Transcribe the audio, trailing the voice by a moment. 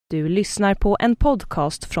Du lyssnar på en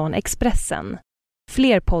podcast från Expressen.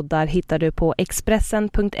 Fler poddar hittar du på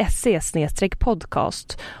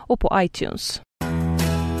expressen.se/podcast och på iTunes.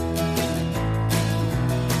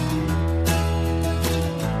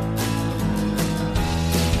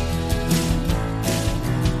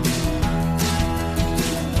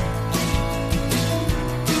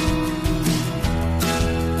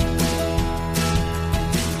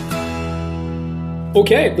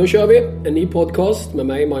 Okej, då kör vi en ny podcast med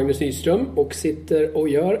mig, Magnus Nyström, och sitter och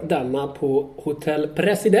gör denna på Hotel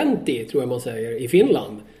Presidenti, tror jag man säger, i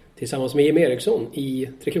Finland, tillsammans med Jimmy Eriksson i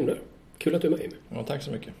 3 Kronor. Kul att du är med, Jimmy. Ja, tack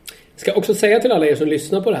så mycket. Jag ska också säga till alla er som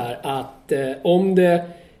lyssnar på det här att om det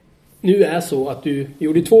nu är så att du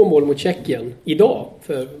gjorde 2 mål mot Tjeckien idag,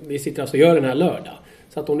 för vi sitter alltså och gör den här lördag,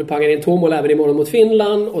 så att om du pangar in 2 mål även imorgon mot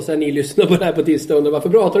Finland och sen ni lyssnar på det här på tisdag och undrar varför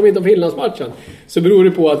pratar de inte om Finlandsmatchen, så beror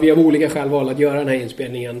det på att vi av olika skäl valde att göra den här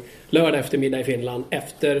inspelningen lördag eftermiddag i Finland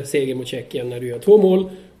efter seger mot Tjeckien, när du gör 2 mål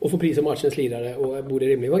och får pris som matchens lirare, och borde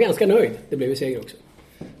rimligen vara ganska nöjd. Det blev ju seger också.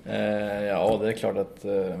 Ja, det är klart att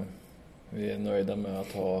vi är nöjda med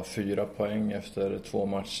att ha 4 poäng efter 2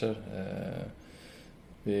 matcher.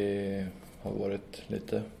 Vi har varit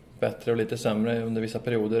lite bättre och lite sämre under vissa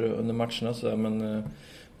perioder under matcherna, så men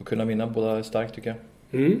att kunna vinna båda är starkt, tycker jag.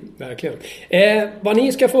 Verkligen. Vad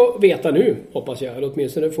ni ska få veta nu, hoppas jag, eller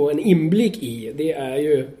åtminstone få en inblick i, det är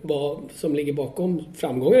ju vad som ligger bakom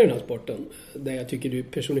framgången i den här sporten, där jag tycker du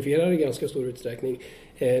personifierar i ganska stor utsträckning.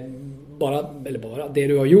 Bara det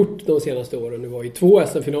du har gjort de senaste åren. Du var i 2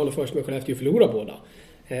 SM-finaler först med Skellefteå, förlorade båda.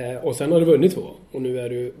 Och sen har du vunnit 2. Och nu är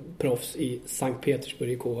du proffs i Sankt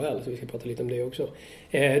Petersburg i KHL, så vi ska prata lite om det också.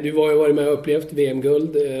 Du har ju varit med och upplevt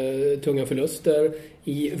VM-guld, tunga förluster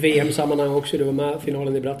i VM-sammanhang också. Du var med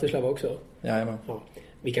finalen i Bratislava också. Jajamän. Ja,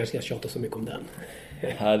 vi kanske ska tjata så mycket om den.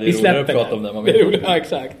 Ja, det är roligare att prata om den. Man vill. Ja,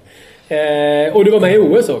 exakt. Och du var med i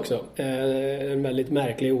OS också. En väldigt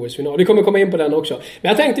märklig OS-final. Vi kommer komma in på den också. Men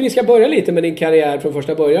jag tänkte vi ska börja lite med din karriär från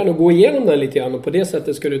första början och gå igenom den lite grann. Och på det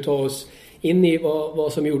sättet ska du ta oss in i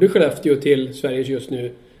vad som gjorde Skellefteå till Sveriges just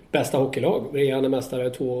nu bästa hockeylag. Regerande mästare,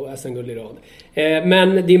 2 SM-guld i rad.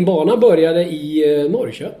 Men din bana började i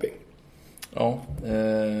Norrköping. Ja,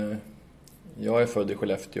 jag är född i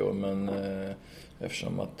Skellefteå, men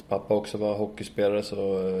eftersom att pappa också var hockeyspelare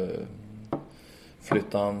så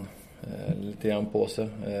flyttade han lite grann på sig.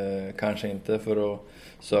 Kanske inte för att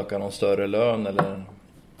söka någon större lön, eller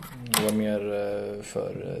det var mer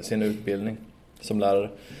för sin utbildning som lärare.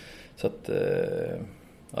 Så att,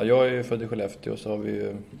 ja, jag är ju född i Skellefteå, och så har vi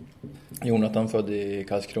ju Jonathan född i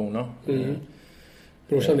Karlskrona.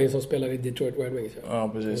 Brorsan din som spelar i Detroit Red Wings. Ja,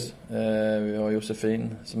 precis. Vi har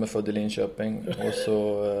Josefin som är född i Linköping, och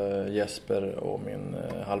så Jesper och min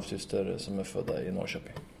halvsyster som är födda i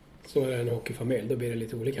Norrköping. Så är det en hockeyfamilj, då blir det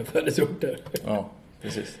lite olika födelseorter. Ja,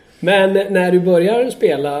 precis. Men när du börjar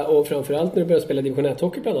spela, och framförallt när du börjar spela division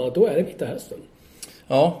 1-hockey bland annat, då är det Vita Hästen.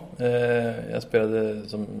 Ja, jag spelade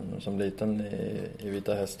som liten i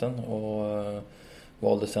Vita Hästen, och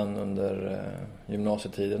valde sen under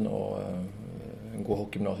gymnasietiden och gå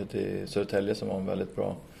hockeygymnasiet i Södertälje, som var en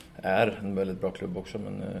väldigt bra klubb också,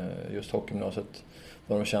 men just hockeygymnasiet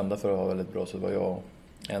var de kända för att ha väldigt bra, så var jag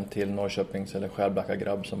en till Norrköpings eller Skärblacka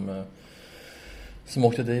grabb som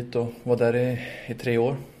åkte dit och var där i 3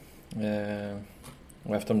 år.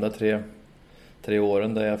 Och efter de där 3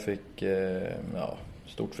 åren där jag fick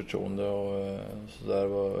stort förtroende och så där,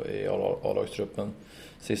 var i A-lagstruppen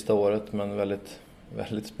sista året, men väldigt,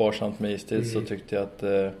 väldigt sparsamt med istid, så tyckte jag att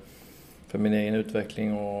för min egen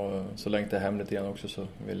utveckling, och så längtade jag hem lite grann också, så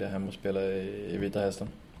ville jag hem och spela i Vita Hästen.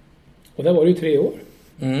 Och där var du 3 år?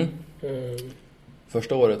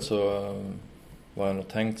 Första året så var jag nog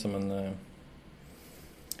tänkt som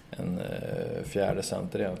en fjärde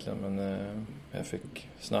center egentligen, men jag fick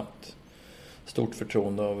snabbt stort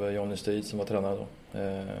förtroende av Johnny Strid som var tränare då.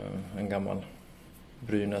 En gammal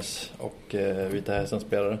Brynäs och Vita Hästens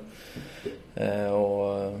spelare.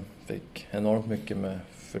 Och fick enormt mycket med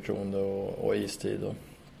förtroende och istid.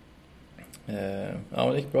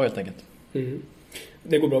 Ja, det gick bra helt enkelt.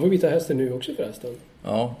 Det går bra för Vita Hästen nu också förresten.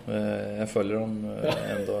 Ja, jag följer dem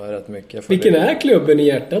ändå rätt mycket. Vilken är klubben i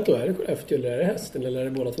hjärtat då? Är det Skellefteå eller är det Hästen, eller är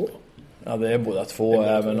det båda två? Ja, det är båda två,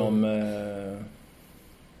 även om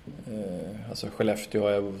alltså Skellefteå har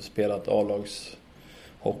jag spelat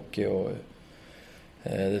A-lagshockey, och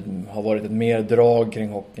det har varit ett mer drag kring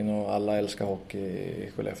hockeyn, och alla älskar hockey i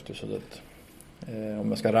Skellefteå, så det, om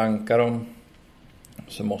jag ska ranka dem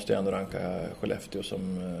så måste jag ändå ranka Skellefteå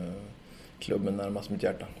som klubben närmast mitt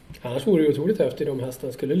hjärta. Annars vore det otroligt häftigt om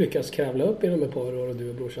Hästen skulle lyckas kravla upp inom ett par år och du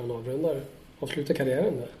och brorsan avslutar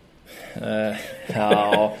karriären där.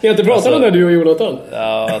 Ja, Jag har inte pratat om det, du och Jonathan.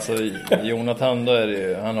 Ja, alltså Jonathan då är det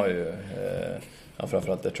ju, han har ju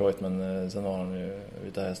framförallt Detroit, men sen har han ju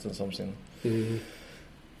Vita Hästen som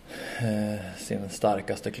sin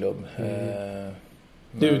starkaste klubb.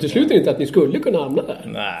 Du utesluter inte att ni skulle kunna hamna där?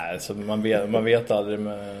 Nej, så man vet aldrig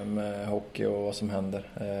med hockey och vad som händer.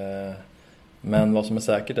 Men vad som är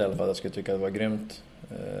säkert i alla fall, jag skulle tycka att det var grymt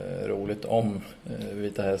roligt om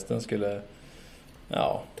Vita Hästen skulle,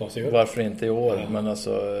 ta sig upp. Varför inte i år, men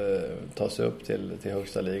alltså ta sig upp till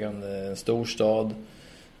högsta ligan. Det är en stor stad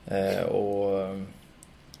och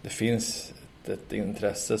det finns ett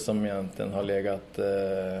intresse som egentligen har legat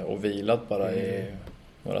och vilat bara i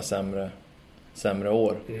några sämre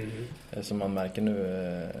år. Som man märker nu,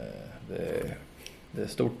 det är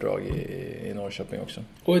stort drag i Norrköping också.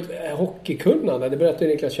 Och ett hockeykunnande, det berättade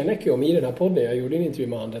Niklas Czernecki om i den här podden. Jag gjorde en intervju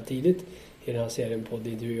med andra tidigt i den här serien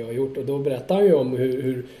poddintervju jag har gjort. Och då berättade han ju om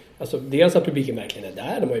hur alltså dels att publiken verkligen är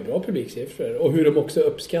där, de har ju bra publiksiffror. Och hur de också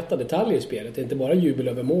uppskattar detaljer i spelet. Det är inte bara jubel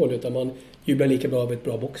över mål, utan man jublar lika bra över ett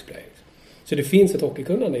bra boxplay. Så det finns ett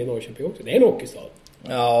hockeykunnande i Norrköping också. Det är en hockeystad.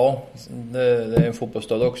 Ja, det är en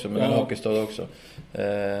fotbollsstad också, men en hockeystad också.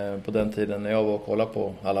 På den tiden när jag var och kollade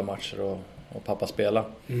på alla matcher och pappa spela,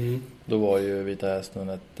 då var ju Vita Hästen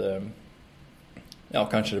ett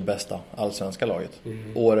kanske det bästa allsvenska laget.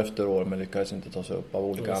 År efter år, men lyckades inte ta sig upp av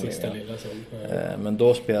olika anledningar. Men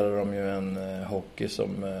då spelade de ju en hockey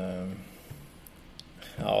som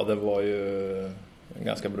det var ju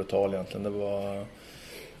ganska brutal egentligen. Det var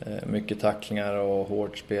mycket tacklingar och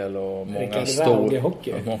hårt spel och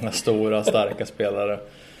många stora starka spelare.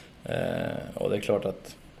 Och det är klart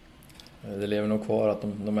att det lever nog kvar att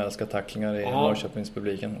de älskar tacklingar i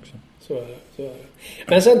Norrköpingspubliken också. Så är det.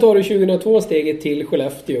 Men sen tar du 2002 steget till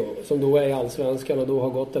Skellefteå som då är i Allsvenskan och då har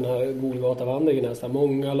gått den här Golgata-vandringen nästan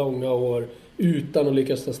många långa år utan att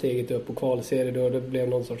lyckas ta steget upp på kvalserie. Då det blev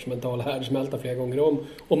någon sorts mental härdsmälta flera gånger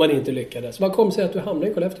om man inte lyckades. Vad kom sig att du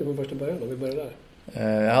hamnade i Skellefteå från första början om vi börjar där?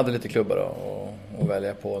 Jag hade lite klubbar då att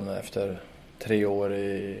välja på efter 3 år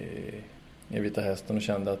i Vita Hästen och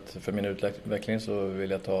kände att för min utveckling så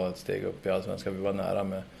ville jag ta ett steg upp i Allsvenskan. Vi var nära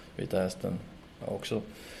med Vita Hästen också.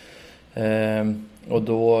 Och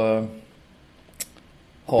då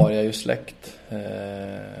har jag ju släkt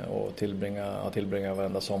och tillbringar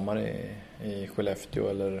varenda sommar i Skellefteå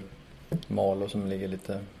eller Malå som ligger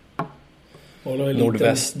lite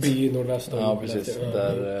nordväst. By nordväst. Ja, precis.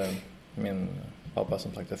 Där min pappa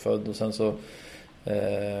som sagt är född. Och sen så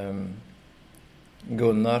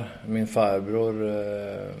Gunnar, min farbror,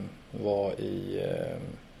 var i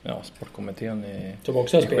sportkommittén i som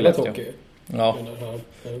också har spelat hockey. Ja.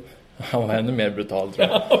 Han var ännu mer brutal tror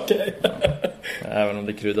jag. Okay. Även om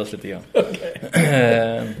det kryddas lite grann. Okay.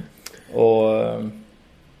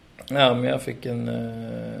 Men jag fick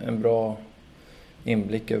en bra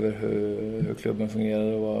inblick över hur klubben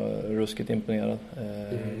fungerade och var ruskigt imponerad.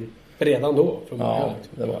 Redan då? Från ja,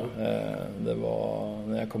 det var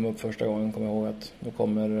när jag kom upp första gången kom jag ihåg att då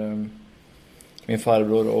kommer min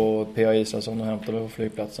farbror och P.A. Israelsson och hämtade mig på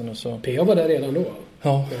flygplatsen. Och så. P.A. var där redan då?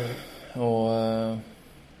 Ja, och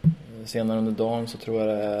senare under dagen så tror jag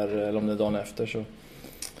det är, eller om det är dagen efter så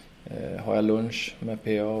har jag lunch med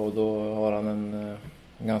P.A. och då har han en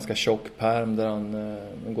ganska tjock pärm där han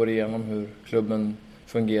går igenom hur klubben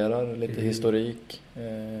fungerar, lite historik.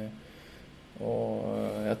 Och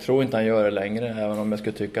jag tror inte han gör det längre, även om jag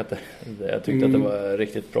skulle tycka att jag tyckte att det var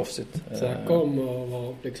riktigt proffsigt. Snacka om att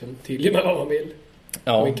vara liksom tydlig med vad man vill.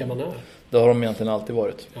 Ja, vilka man är. Det har de egentligen alltid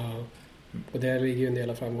varit. Ja. Och där ligger ju en del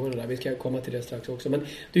av framgången där. Vi ska komma till det strax också. Men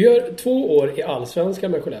du gör 2 år i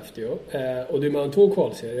Allsvenskan med Skellefteå. Och du är med om 2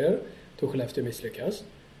 kvalserier. Då Skellefteå misslyckas.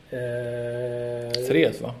 3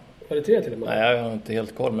 va? Var det 3 till och med? Nej, jag har inte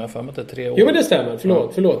helt koll, men jag har för mig att det är 3 år. Jo, men det stämmer.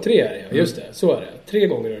 Förlåt. 3 är det. Just det, så är det. 3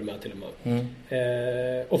 gånger är du med till och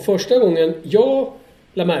med. Och första gången jag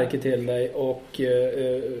la märke till dig och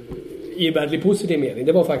i väldigt positiv mening,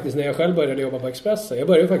 det var faktiskt när jag själv började jobba på Expressen. Jag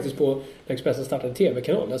började faktiskt på när Expressen startade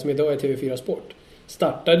tv-kanal, den som idag är TV4 Sport.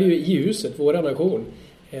 Startade ju i huset, vår nation.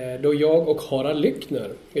 Då jag och Harald Lyckner,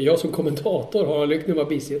 jag som kommentator, Harald Lyckner var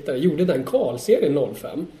bisittare, gjorde den kvalserien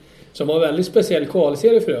 05. Som var en väldigt speciell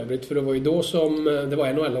kvalserie för övrigt, för det var ju då som det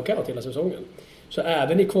var NHL-lockout hela säsongen. Så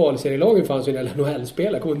även i kvalserielagen fanns ju en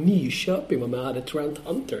NHL-spelare. Kom Nyköping var med och hade Trent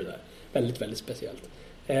Hunter där. Väldigt, väldigt speciellt.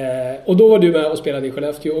 Och då var du med och spelade i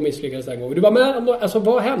Skellefteå och misslyckades den gången. Du var med, alltså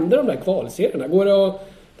vad hände de där kvalserierna?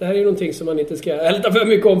 Det här är ju någonting som man inte ska älta för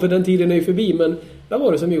mycket om, för den tiden är ju förbi. Men vad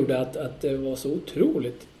var det som gjorde att det var så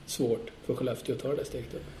otroligt svårt för Skellefteå att ta det där steget?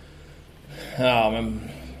 Ja, men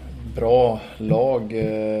bra lag,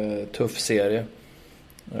 tuff serie.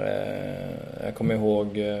 Jag kommer ihåg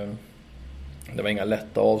det var inga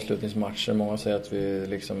lätta avslutningsmatcher. Många säger att vi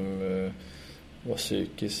liksom var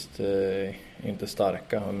psykiskt inte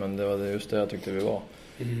starka, men det var just det jag tyckte vi var.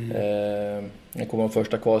 Jag kommer ihåg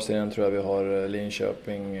första kvalserien, tror jag vi har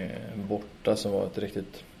Linköping borta, som var ett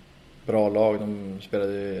riktigt bra lag. De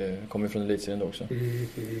kom från elitserien då också.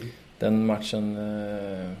 Den matchen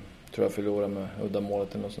tror jag förlorade med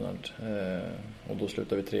uddamålet eller något sånt där. Och då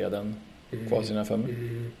slutade vi 3 den kvalserien 5.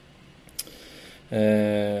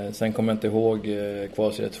 Sen kommer jag inte ihåg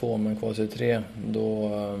kvalserie 2, men kvalserie 3 då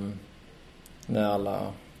när alla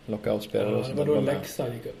lockout-spelare och sånt där. Var då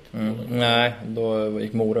Leksand gick upp? Nej, då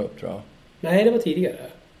gick Mora upp, tror jag. Nej, det var tidigare.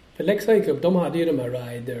 För Leksand gick upp, de hade ju de här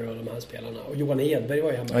Ryder och de här spelarna. Och Johan Edberg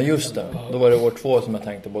var ju hemma. Ja, just det. Då var det år 2 som jag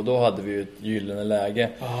tänkte på. Då hade vi ju ett gyllene läge.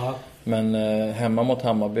 Men hemma mot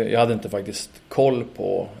Hammarby, jag hade inte faktiskt koll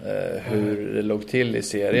på hur det låg till i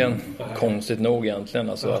serien. Konstigt nog egentligen,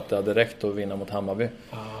 alltså att det hade räckt att vinna mot Hammarby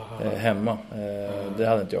hemma. Det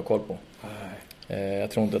hade inte jag koll på.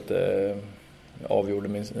 Jag tror inte att det avgjorde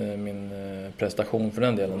min prestation för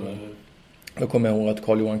den delen. Men då kommer jag ihåg att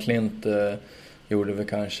Carl-Johan Klint gjorde vi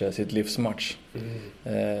kanske sitt livsmatch.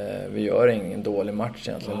 Vi gör ingen dålig match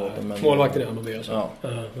egentligen mot dem. Målvakten är Hammarby alltså. Ja.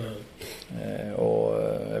 Och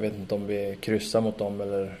jag vet inte om vi kryssar mot dem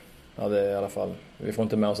eller... Ja, det är i alla fall... Vi får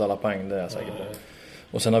inte med oss alla poäng, det är jag säker på.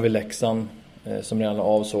 Och sen har vi Leksand som redan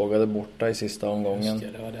avsågade borta i sista omgången.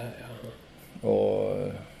 Just det var det, ja. Och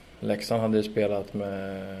Leksand hade ju spelat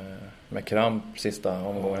med kramp sista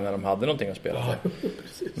omgången när de hade någonting att spela för.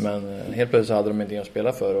 Men helt plötsligt hade de ingenting att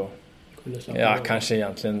spela för. Och kanske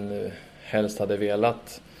egentligen helst hade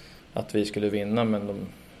velat att vi skulle vinna, men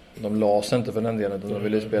de la sig inte för den delen. De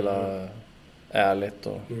ville spela ärligt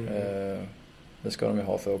och det ska de ju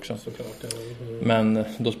ha för också. Men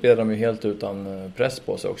då spelar de ju helt utan press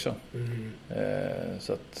på sig också.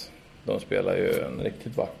 Så att de spelar ju en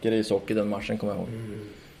riktigt vacker ishockey den matchen, kommer jag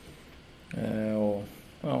ihåg.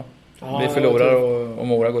 Vi förlorar och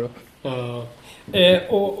Mora går upp.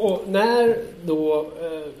 Och när då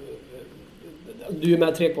du är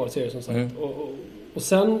med 3 kvalserier som sagt. Och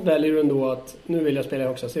sen väljer du ändå att nu vill jag spela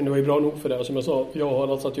också. Det var ju bra nog för det. Och som jag sa, jag har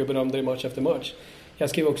alltså att jag berömde dig match efter match. Jag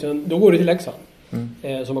skrev också då går du till Leksand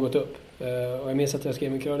som har gått upp. Och jag minns att jag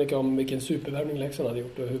skrev en krönika om vilken supervärvning Leksand hade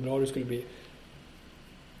gjort och hur bra du skulle bli.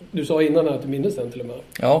 Du sa innan att du minns den till och med.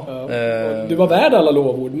 Ja. Du var värd alla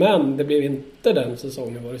lovord, men det blev inte den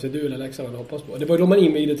säsongen vare sig du eller Leksand hade hoppats på. Det var ju då man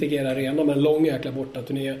invigde Tegera Arena med en lång jäkla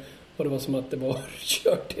bortaturné. Och det var som att det var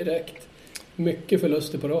kört direkt. Mycket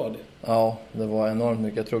förluster på rad. Ja, det var enormt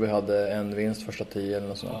mycket. Jag tror vi hade en vinst första 10 eller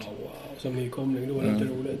något sånt. Wow. Som nykomling, då var det inte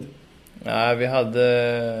roligt. Nej, vi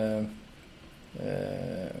hade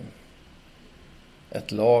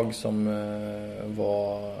ett lag som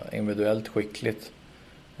var individuellt skickligt.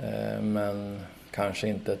 Men kanske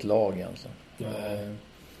inte ett lag egentligen.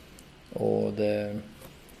 Och det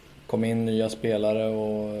kom in nya spelare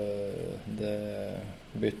och det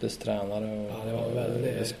byttes tränare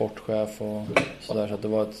och sportchef och sådär. Så att det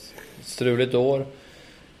var ett struligt år.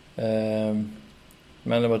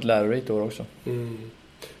 Men det var ett lärorikt år också.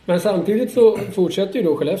 Men samtidigt så fortsätter ju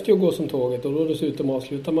då Skellefteå gå som tåget. Och då dessutom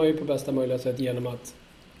avslutar man ju på bästa möjliga sätt genom att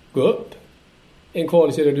gå upp. En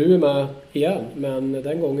kvalserie du är med igen, men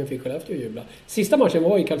den gången fick Skellefteå jubla. Sista matchen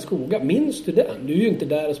var i Karlskoga. Minns du den? Du är ju inte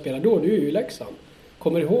där och spelar då, du är ju i Leksand.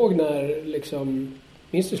 Kommer du ihåg när liksom...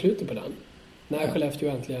 Minns du slutet på den? När Skellefteå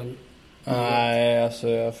äntligen... Nej, alltså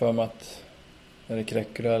jag för mig att... Är det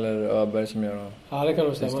Kräckrö eller Öberg som gör det? Ja, det kan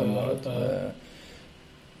du stämma.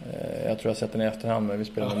 Jag tror jag sett den i efterhand, men vi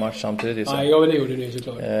spelade en match samtidigt. Ja, men det gjorde ni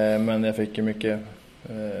såklart. Men jag fick ju mycket...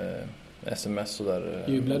 sms och där.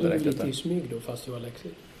 Jublade du lite i smyg då fast du var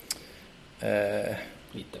Leksand?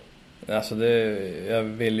 Lite. Alltså jag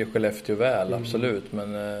vill ju Skellefteå väl, absolut.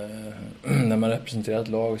 Men när man representerar ett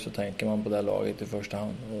lag så tänker man på det laget i första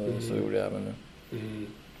hand. Och så gjorde jag även nu.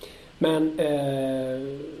 Men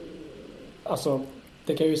alltså,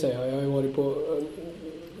 det kan jag ju säga. Jag har ju varit på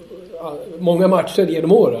många matcher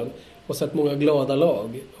genom åren. Och sett många glada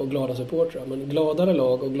lag och glada supportrar. Men gladare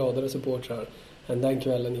lag och gladare supportrar än den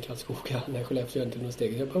kvällen i Karlskoga när Skellefteå inte någon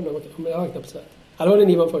steg. Jag har knappt sett. Det var det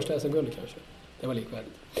ni var första SM-guldet kanske. Det var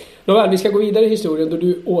likvärdigt. Nåväl, vi ska gå vidare i historien då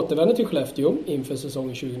du återvänder till Skellefteå inför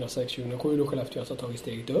säsongen 2006-2007 då Skellefteå alltså har tagit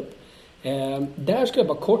steget upp. Där ska jag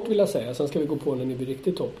bara kort vilja säga, sen ska vi gå på när ni blir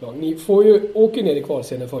riktigt topplag. Ni får ju åka ner i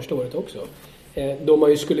kvalserien första året också. Då man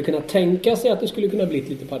ju skulle kunna tänka sig att det skulle kunna bli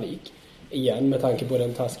lite panik igen med tanke på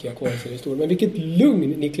den taskiga kvalseriehistorien. Men vilket lugn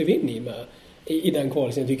ni klev in i med i den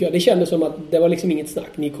kvalserien tycker jag. Det kändes som att det var liksom inget snack.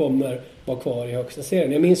 Ni kommer vara kvar i högsta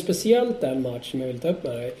serien. Jag minns speciellt den match som jag vill ta upp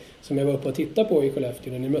med dig som jag var uppe och tittade på i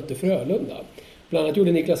Skellefteå när ni mötte Frölunda. Bland annat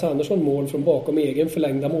gjorde Niklas Andersson mål från bakom egen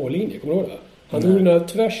förlängda mållinje. Kommer du ihåg det? Han drog den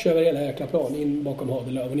tvärs över hela jäkla plan in bakom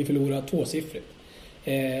Hadelöv och ni förlorade 2-siffrigt.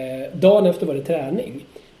 Dagen efter var det träning.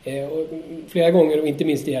 Och flera gånger, och inte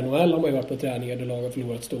minst i NHL, har man ju varit på träningar där lagen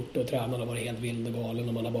förlorat stort och tränarna var helt vild och galen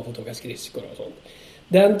och man har bara fått åka skridskor och sånt.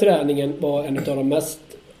 Den träningen var en av de mest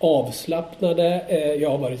avslappnade jag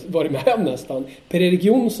har varit med om nästan. Per-Erik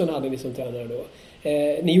Jonsson hade ni som tränare då.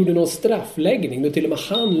 Ni gjorde någon straffläggning, då till och med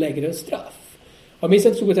han lägger en straff. Jag minns att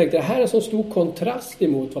jag stod och tänkte, det här är en så stor kontrast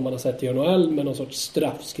emot vad man har sett i NHL med någon sorts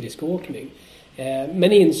straffskridskoåkning.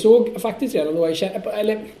 Men insåg faktiskt redan då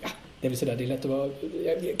det vill säga, det är lätt att vara...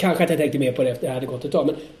 Kanske att jag tänkte mer på det efter det hade gått ett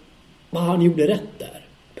tag. Men han gjorde rätt där,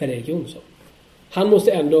 Per-Erik Jonsson. Han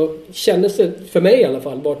måste ändå, kändes det, för mig i alla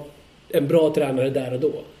fall, vara en bra tränare där och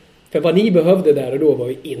då. För vad ni behövde där och då var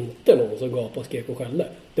ju inte någon som gapade och skrek och skällde.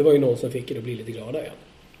 Det var ju någon som fick er att bli lite glada igen.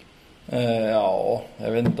 Ja,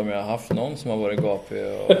 jag vet inte om jag har haft någon som har varit gapig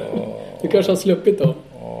och du kanske har sluppit då.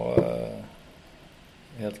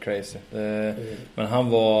 Helt crazy. Men han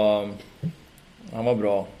var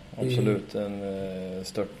bra. Absolut. En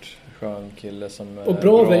stört skön kille som och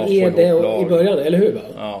bra väl är det i början, eller hur va?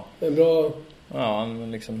 Ja. En bra... Ja,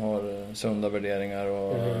 han liksom har sunda värderingar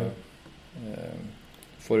och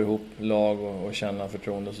får ihop lag och känna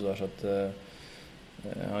förtroende och sådär, så att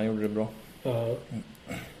han gjorde det bra. Ja.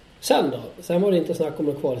 Sen då? Sen var det inte snack om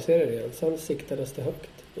en kvalserie igen. Sen siktades det högt.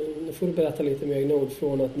 Nu får du berätta lite med egna ord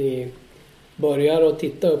från att ni börjar att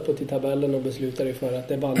titta uppåt i tabellen och beslutar er för att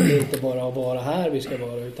det bandar inte bara att vara här vi ska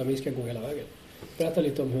vara, utan vi ska gå hela vägen. Berätta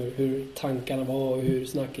lite om hur tankarna var och hur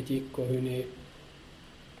snacket gick och hur ni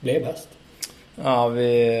blev bäst. Ja,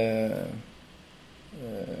 vi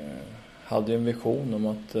hade ju en vision om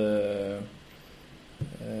att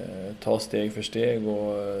ta steg för steg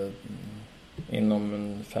och inom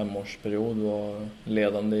en 5-årsperiod var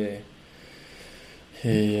ledande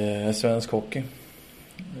i svensk hockey.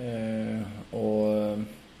 Och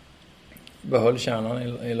behöll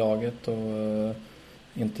kärnan i laget och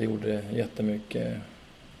inte gjorde jättemycket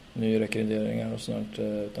nyrekryteringar och sånt,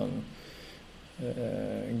 utan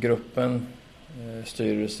gruppen,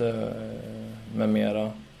 styrelse med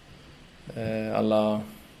mera, alla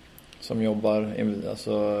som jobbar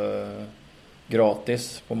alltså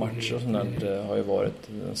gratis på matcher och sånt har ju varit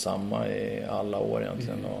densamma i alla år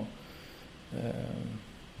egentligen. Och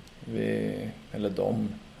vi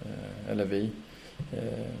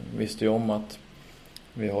visste ju om att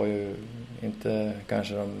vi har ju inte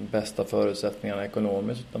kanske de bästa förutsättningarna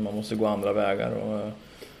ekonomiskt, utan man måste gå andra vägar, och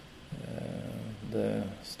det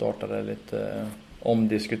startade lite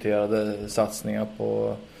omdiskuterade satsningar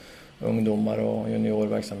på ungdomar och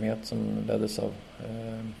juniorverksamhet som leddes av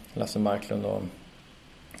Lasse Marklund och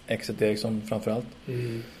Exet Eriksson framförallt.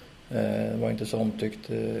 Det var inte så omtyckt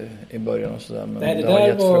i början och sådär. Nej, det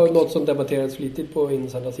där var något som debatterades flitigt på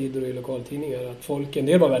insändarsidor och i lokaltidningar. Att en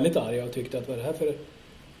del var väldigt arga och tyckte att vad är det här för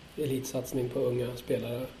elitsatsning på unga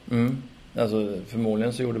spelare? Alltså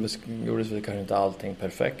förmodligen så gjordes väl kanske inte allting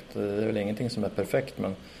perfekt. Det är väl ingenting som är perfekt,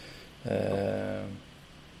 men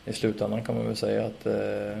i slutändan kan man väl säga att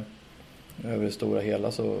över det stora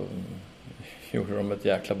hela så gjorde de ett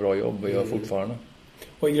jäkla bra jobb och gör fortfarande.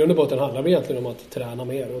 Och i grund och botten handlar det egentligen om att träna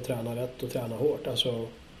mer och träna rätt och träna hårt. Alltså,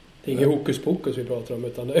 det är inget hokus pokus vi pratar om,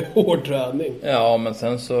 utan det är hård träning. Ja, men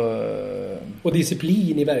sen så... Och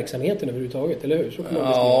disciplin i verksamheten överhuvudtaget, eller hur? Så kan man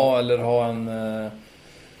ja, eller ha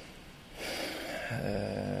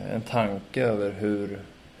en tanke över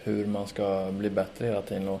hur man ska bli bättre hela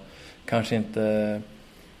tiden. Och kanske inte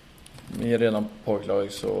redan på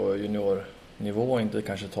pojklags och juniornivå inte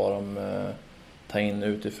kanske ta in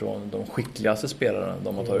utifrån de skickligaste spelarna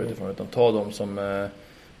de har tagit utifrån, utan ta dem som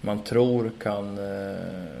man tror kan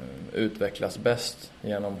utvecklas bäst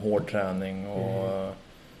genom hård träning och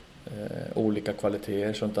olika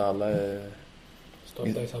kvaliteter, så inte alla är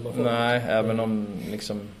i samma form. Nej, även om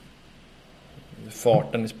liksom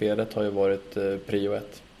farten i spelet har ju varit prio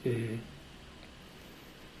 1.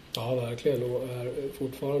 Ja, verkligen, och är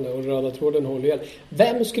fortfarande, och röda tråden håller igen.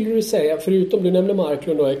 Vem skulle du säga, förutom du nämnde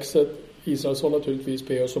Marklund och Exet, Israelsson naturligtvis,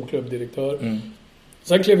 PO som klubbdirektör.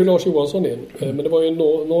 Sen klev ju Lars Johansson in, men det var ju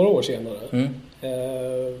några år senare.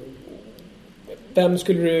 Vem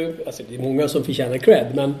skulle du, alltså det är många som förtjänar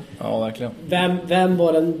cred, men ja, verkligen. Vem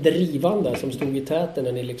var den drivande som stod i täten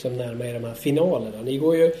när ni liksom närmade er de här finalerna? Ni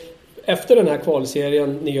går ju, efter den här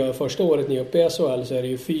kvalserien ni gör första året ni är uppe i SHL, så är det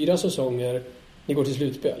ju 4 säsonger ni går till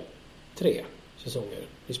slutspel. 3 säsonger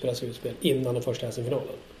ni spelar slutspel innan den första SM-finalen.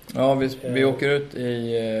 Ja, vi åker ut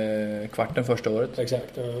i kvarten första året.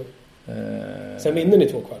 Exakt, ja. Sen vinner ni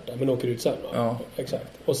 2 kvartar, men åker ut sen, va? Ja.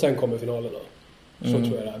 Exakt. Och sen kommer finalen då. Så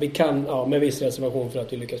tror jag det. Vi kan, med viss reservation för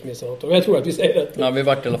att vi lyckas missa något. Och jag tror att vi säger rätt. Ja, vi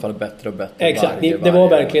vart i alla fall bättre och bättre. Exakt, det var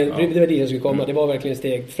verkligen, det var det som skulle komma. Det var verkligen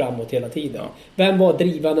steg framåt hela tiden. Ja. Vem var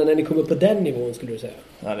drivande när ni kom upp på den nivån, skulle du säga?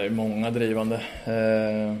 Ja, det är många drivande.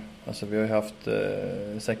 Alltså vi har ju haft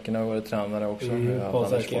Säcken har varit tränare också. Vi har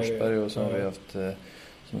haft Anders Forsberg och så har vi haft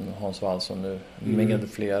som Hans Wallson nu. Med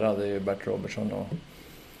flera, det är ju Bert Robertson och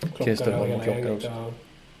Christer Holm och Klocka också. Ja.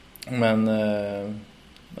 Men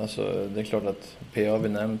alltså det är klart att P har vi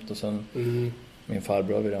nämnt och sen min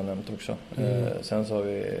farbror har vi redan nämnt också. Sen så har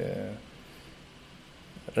vi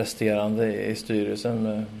resterande i styrelsen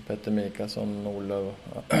med Petter Mikaelsson,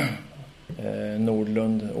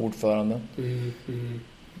 Nordlund, ordförande.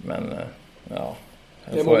 Men ja,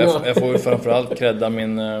 jag får ju framförallt credda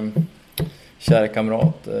min kära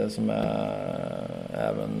kamrat som är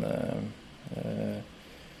även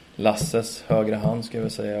Lasses högra hand, ska jag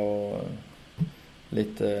väl säga, och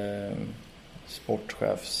lite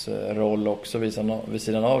sportchefsroll också vid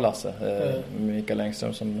sidan av Lasse. Mikael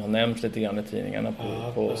Engström, som har nämnts lite grann i tidningarna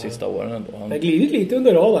på sista åren ändå. Han har glidit lite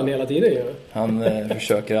under radarn hela tiden. Ja. Han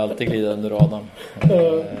försöker alltid glida under radarn.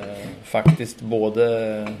 Faktiskt både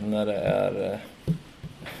när det är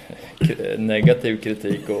negativ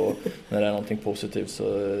kritik och när det är någonting positivt så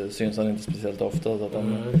syns han inte speciellt ofta. Så att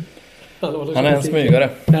han är en smygare.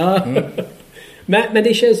 Ja. Men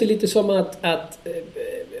det känns ju lite som att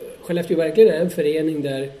Skellefteå verkligen är en förening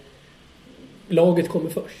där laget kommer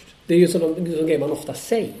först. Det är ju sån grej man ofta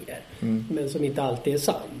säger, men som inte alltid är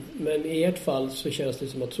sann. Men i ert fall så känns det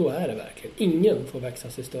som att så är det verkligen. Ingen får växa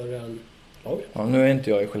sig större än laget. Ja, nu är inte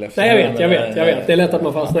jag i Skellefteå. Nej, jag vet. Det är lätt att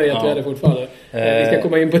man fastnar i att vi är det fortfarande. Vi ska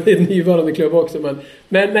komma in på din nuvarande klubb också.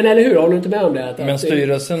 Men eller hur? Håller du inte med om det? Men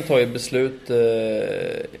styrelsen tar ju beslut.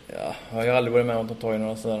 Jag har ju aldrig varit med om att de tar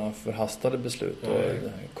några sådana förhastade beslut och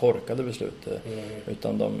korkade beslut.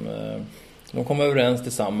 Utan de kommer överens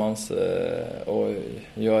tillsammans och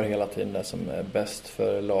gör hela tiden det som är bäst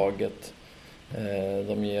för laget.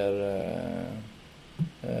 De ger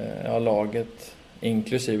laget,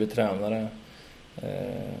 inklusive tränare,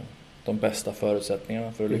 de bästa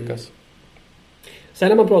förutsättningarna för att lyckas. Sen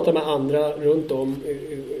när man pratar med andra runt om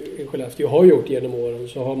i Skellefteå har gjort genom åren,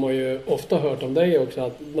 så har man ju ofta hört om dig också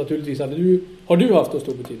att naturligtvis har du haft en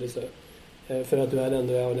stor betydelse för att du är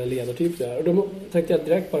ändå en ledartyp där. Och då tänkte jag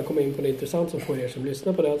direkt bara komma in på det intressant som får er som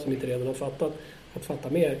lyssnar på det, som inte redan har fattat, att fatta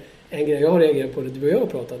mer. En grej jag har reagerat på, det du och jag har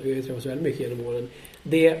pratat, vi har ju träffats väldigt mycket genom åren,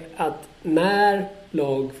 det är att när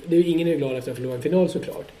det är ju ingen är glad efter att förlora en final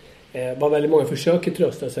såklart. Var väldigt många försöker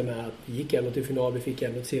trösta sig med att vi gick ändå till final, vi fick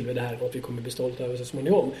ändå ett silver, det här är något vi kommer bli stolta över så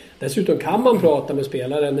småningom. Dessutom kan man prata med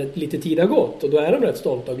spelaren lite tid har gått och då är de rätt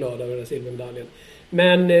stolta och glada över den silvermedaljen.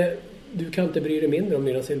 Men du kan inte bry dig mindre om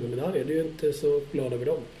dina silvermedaljer, du är inte så glad över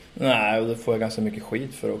dem. Nej, och det får jag ganska mycket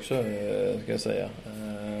skit för också, ska jag säga.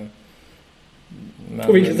 Men,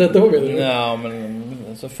 på vilket sätt då menar du? Ja, men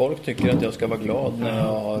alltså, folk tycker att jag ska vara glad när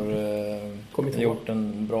jag har gjort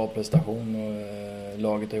en bra prestation och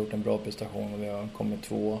laget har gjort en bra prestation och vi har kommit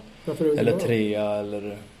 2 eller 3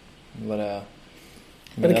 eller vad det är.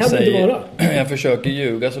 Men det kan inte vara. Jag försöker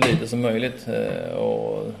ljuga så lite som möjligt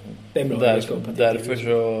och det är bra därför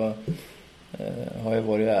så har jag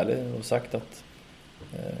varit ärlig och sagt att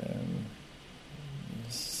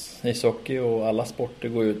ishockey och alla sporter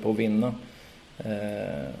går ut på att vinna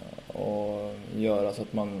och göra så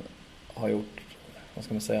att man har gjort, vad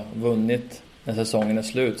ska man säga, vunnit när säsongen är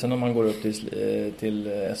slut. Sen om man går upp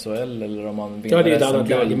till SHL eller om man vinner det är ett annat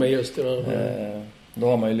läge, men just då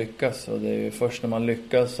har man ju lyckats, och det är ju först när man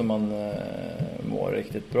lyckas som man mår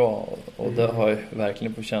riktigt bra, och det har jag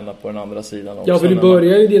verkligen fått känna på den andra sidan också. Ja, för du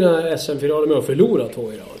börjar ju dina SM-finaler med att förlora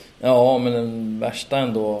 2 i rad. Ja, men den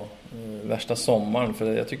värsta sommaren,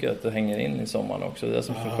 för jag tycker att det hänger in i sommaren också. Det är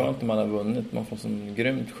så skönt när man har vunnit, man får en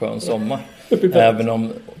grymt skön sommar. Även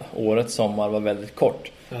om årets sommar var väldigt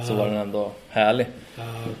kort så var den ändå härlig.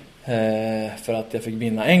 För att jag fick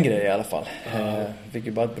vinna en grej i alla fall. Fick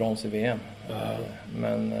ju bara ett brons i VM.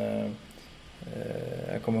 Men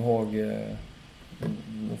jag kommer ihåg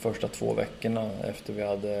de första 2 veckorna efter vi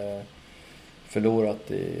hade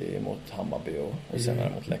förlorat mot Hammarby och senare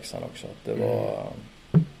mot Leksand också. Att det var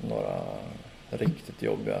några riktigt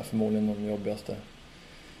jobbiga, förmodligen de jobbigaste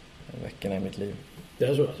veckorna i mitt liv. Det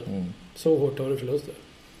är så alltså? Så hårt har du förluster?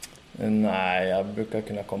 Nej, jag brukar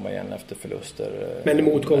kunna komma igen efter förluster. Men i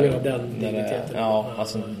motgången av den digniteten? Ja,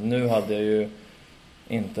 alltså nu hade jag ju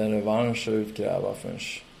inte en revansch att utkräva förrän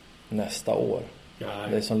nästa år. Nej.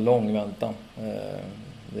 Det är så lång väntan.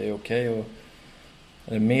 Det är okej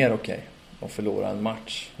eller mer okej att förlora en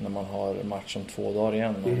match när man har match om 2 dagar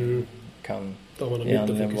igen. kan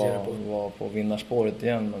egentligen vara på vinnarspåret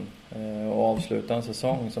igen. Men, och avsluta en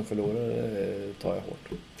säsong som förlorare tar jag hårt.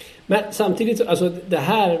 Men samtidigt, alltså det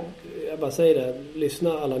här, jag bara säger det,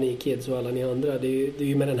 lyssna alla ni kids och alla ni andra, det är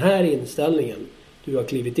ju med den här inställningen du har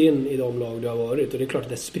klivit in i de lag du har varit, och det är klart att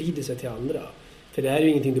det sprider sig till andra. För det här är ju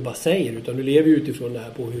ingenting du bara säger, utan du lever utifrån det här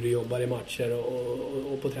på hur du jobbar i matcher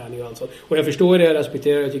och på träning och allt sånt. Och jag förstår det, jag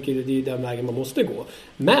respekterar, jag tycker det är den vägen man måste gå.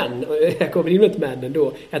 Men, jag kommer in med ett men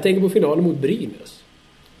ändå. Jag tänker på finalen mot Brynäs.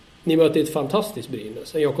 Ni mötte ett fantastiskt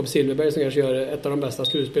Brynäs. En Jakob Silfverberg som kanske gör ett av de bästa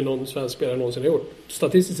slutspel någon svensk spelare någonsin har gjort.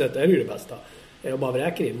 Statistiskt sett är det ju det bästa. Och bara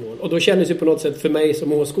vräker in mål. Och då kändes det på något sätt för mig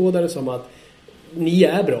som åskådare som att ni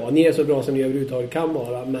är bra. Ni är så bra som ni överhuvudtaget kan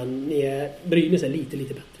vara. Men Brynäs är lite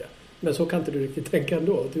bättre. Men så kan inte du riktigt tänka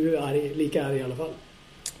ändå. Du är lika arg i alla fall.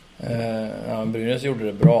 Ja, Brynäs gjorde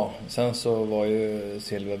det bra. Sen så var ju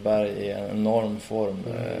Silfverberg i en enorm form.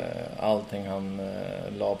 Allting han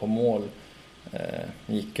la på mål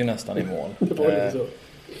gick ju nästan i mål. Det var lite så.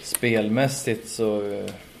 Spelmässigt så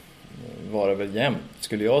var det väl jämnt,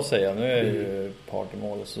 skulle jag säga. Nu är det ju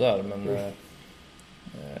partymål och sådär. Men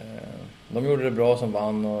de gjorde det bra som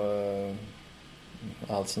vann och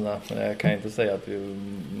allt sånt där. Men jag kan inte säga att vi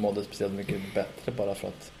mådde speciellt mycket bättre bara för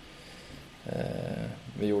att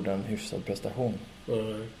vi gjorde en hyfsad prestation.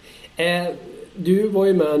 Du var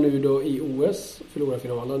ju med nu då i OS,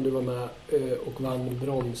 förlorarfinalen. Du var med och vann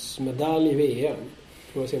bronsmedalj i VM.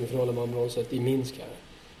 Det var semifinalen, vann bronset i Minsk här.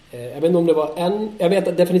 Jag vet inte om det var jag vet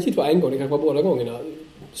att definitivt var en gång, det kanske var båda gångerna.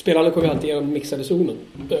 Spelarna kom ju alltid igenom mixade zonen.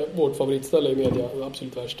 Vårt favoritställe i media,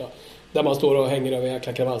 absolut värsta. Där man står och hänger över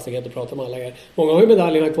jäkla kravallstighet och pratar med alla er. Många har ju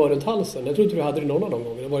medaljerna kvar runt halsen. Jag tror inte du hade det någon av de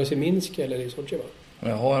gångerna. Var det i Minsk eller i Sochi, va?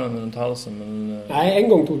 Jag har den runt halsen, men... Nej, en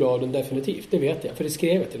gång tog du av den definitivt. Det vet jag. För det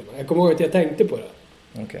skrev jag till och med. Jag kommer ihåg att jag tänkte på det.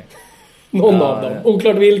 Okej. Någon av dem.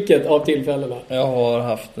 Oklart vilket av tillfällena. Jag har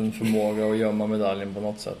haft en förmåga att gömma medaljen på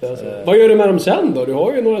något sätt. Vad gör du med dem sen då? Du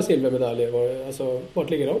har ju några silvermedaljer. Alltså, vart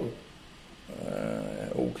ligger de?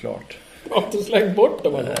 Oklart. Har du slängt bort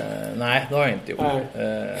dem? Nej, det har jag inte gjort.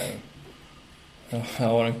 Jag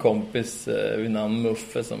har en kompis vid namn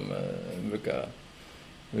Muffe som brukar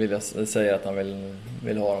vilja säga att han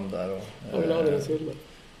vill ha dem där. Jag vill ha den silver.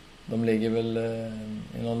 De ligger väl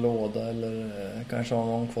i någon låda eller kanske har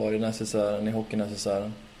någon kvar i necessären, i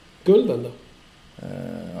hockeynecessären. Gulden då?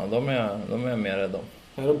 Ja, de är mer rädda om.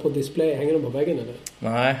 Är de på display? Hänger de på väggen eller?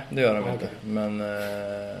 Nej, det gör de inte. Men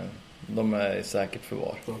de är säkert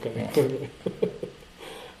förvar. Okej.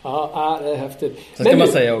 Ja, det är häftigt. Sen ska man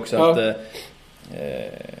säga också att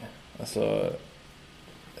alltså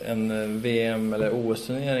en VM eller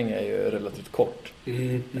OS-turnering är ju relativt kort.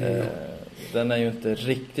 Den är ju inte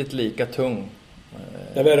riktigt lika tung.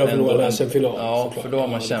 Det är väl att förlora en SM-final. Ja, för då har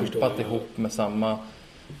man kämpat ihop med samma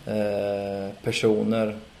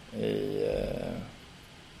personer i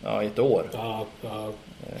ett år. Ja.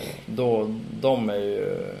 De är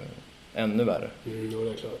ju ännu värre. Det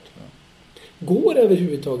är klart. Ja. Går det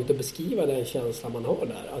överhuvudtaget att beskriva den känslan man har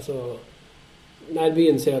där? Alltså, när vi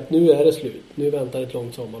inser att nu är det slut. Nu väntar ett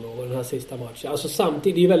långt sommarlov och den här sista matchen. Alltså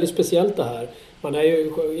samtidigt, det är ju väldigt speciellt det här. Man är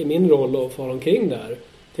ju i min roll att fara omkring där.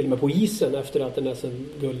 Till och med på isen efter att det nästan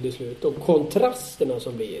guld är slut. Och kontrasterna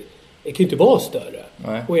som blir, det kan ju inte vara större.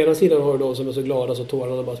 Nej. Å ena sidan har du de som är så glada så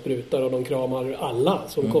tårarna bara sprutar och de kramar alla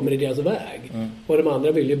som kommer i deras väg. Och de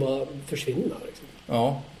andra vill ju bara försvinna. Liksom.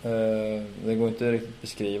 Ja, det går inte riktigt att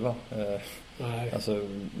beskriva. Nej. Alltså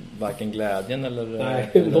varken glädjen eller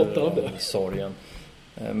något av det. sorgen.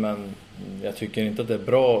 Men jag tycker inte att det är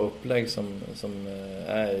bra upplägg som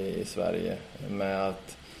är i Sverige med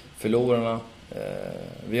att förlorarna,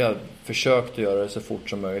 vi har försökt att göra det så fort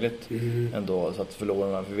som möjligt ändå, så att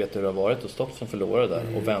förlorarna, vi vet hur det har varit att stå som förlorare där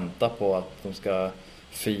och vänta på att de ska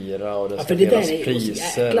fira och det ska delas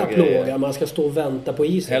priser. Jäkla plåga, man ska stå och vänta på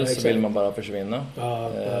isen. Helst vill man bara försvinna.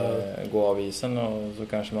 Gå av isen och så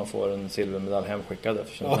kanske man får en silvermedalj hemskickad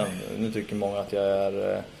eftersom nu tycker många att jag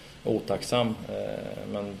är otacksam,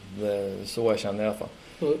 men så jag känner i alla fall.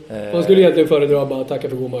 Man skulle egentligen föredra bara tacka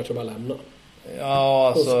för god match och bara lämna. Ja,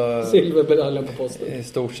 alltså silvermedaljen på posten. I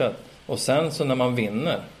stort sett. Och sen så när man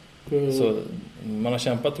vinner så man har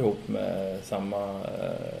kämpat ihop med samma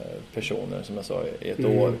personer som jag sa i ett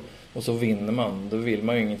år och så vinner man, då vill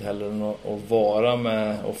man ju inget heller än att vara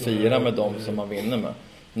med och fira med dem som man vinner med.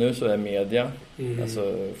 Nu så är media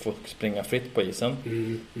alltså får springa fritt på isen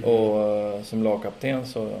och som lagkapten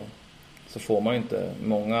så får man inte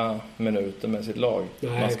många minuter med sitt lag.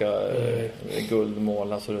 Man ska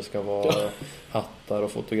guldmåla så det ska vara hattar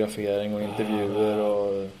och fotografering och intervjuer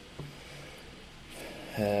och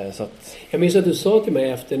Så att, Jag minns att du sa till mig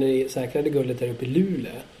efter när ni säkrade guldet där uppe i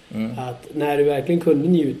Luleå att när du verkligen kunde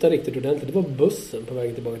njuta riktigt ordentligt, det var bussen på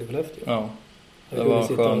vägen tillbaka till Skellefteå. Ja, det var en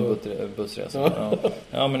skön bussresa.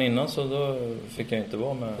 Ja, men innan så då fick jag inte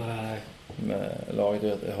vara med laget.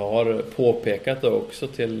 Jag har påpekat det också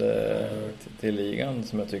till ligan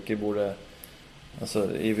som jag tycker borde... Alltså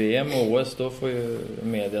i VM och OS då får ju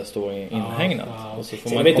media stå inhägnat. Och så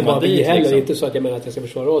får man inte bara dit, vi heller, liksom. Inte så att jag menar att jag ska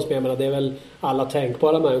försvara oss, men jag menar det är väl alla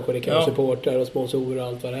tänkbara människor. Det kan vara supportrar och sponsorer och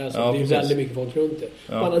allt vad det är. Så det är ju väldigt mycket folk runt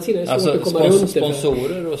det. På andra sidan är det svårt att komma runt det.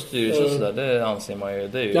 Sponsorer och styrelser och sådär, det anser man ju.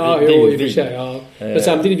 Det är ju, det är ju vi. Sig, men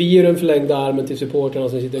samtidigt, vi ger den förlängda armen till supportrarna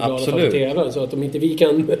som sitter glada för TV. Så att om inte vi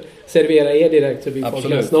kan servera er direkt så blir folk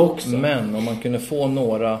ledsna också. Men om man kunde få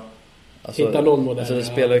några... Hitta någon modell. Alltså det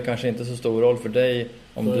spelar ju kanske inte så stor roll för dig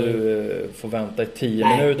om du får vänta i 10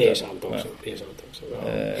 minuter. Det är sant också. Det är sant också.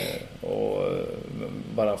 Och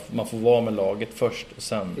bara man får vara med laget först och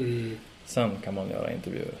sen kan man göra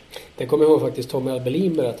intervjuer. Det kommer jag ihåg faktiskt Tommy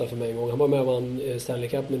Albelin berättade för mig en gång. Han var med och vann Stanley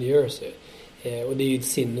Cup med New Jersey. Och det är ju ett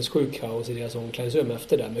sinnessjukt kaos i deras omklädningsrum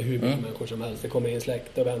efter det med hur mycket människor som helst. Det kommer in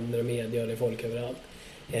släkt och vänner och media och det är folk överallt.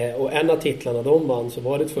 Och en av titlarna de vann så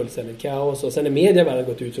var det ett fullständigt kaos. Och sen när media väl hade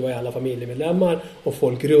gått ut så var ju alla familjemedlemmar och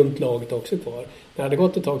folk runt laget också kvar. När det hade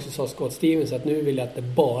gått ett tag så sa Scott Stevens att nu vill jag att det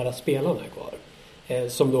bara spelarna är kvar.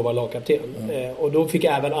 Som då var lagkapten. Och då fick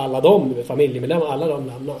även alla de familjemedlemmar, alla de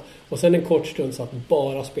lämna. Och sen en kort stund satt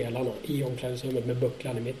bara spelarna i omklädningsrummet med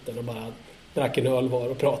bucklan i mitten och bara drack en öl var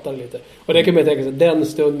och pratade lite. Och det kan man tänka sig, den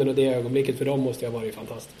stunden och det ögonblicket för dem måste jag vara ju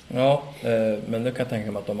fantastiskt. Ja, men nu kan jag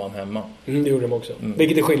tänka mig att de vann hemma. Det gjorde de också.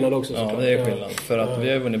 Vilket är skillnad också. Ja, det är skillnad. För att vi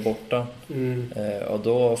har vunnit borta. Och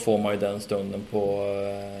då får man ju den stunden på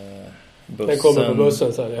bussen. Den kommer på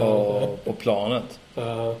bussen sen, och på planet.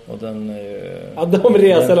 Och den är ju... Ja, de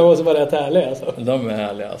resorna måste vara rätt härliga alltså. De är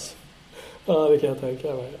härliga alltså. Ja, det kan jag tänka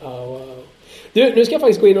mig. Wow. Du, nu ska jag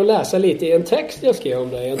faktiskt gå in och läsa lite i en text jag skrev om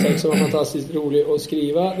dig. En text som var fantastiskt rolig att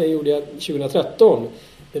skriva. Den gjorde jag 2013.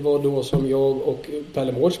 Det var då som jag och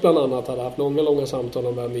Pelle Mårts bland annat hade haft långa samtal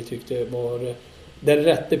om vem vi tyckte var den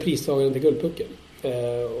rätte pristagaren till Guldpucken.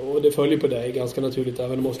 Och det följer på dig ganska naturligt,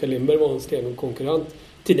 även om Oskar Lindberg var en stenhård konkurrent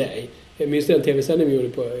till dig. Jag minns den tv-sändning vi gjorde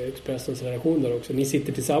på Expressens redaktion där också. Ni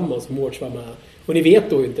sitter tillsammans och Mårts var med. Och ni vet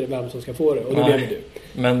då inte vem som ska få det. Och det blev du.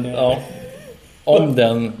 Men ja, om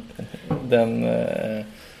den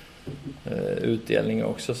utdelningen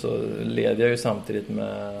också så leder jag ju samtidigt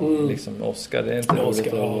med liksom Oscar. Det är inte roligt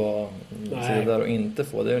att vara där och inte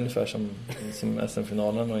få. Det är ungefär som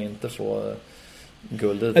SM-finalen och inte få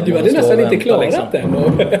guldet. Du hade nästan inte klarat den.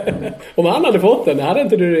 Om han hade fått den, hade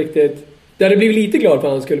inte du riktigt... Du hade blivit lite glad för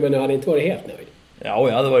hans skull, men du hade inte varit helt nöjd. Ja,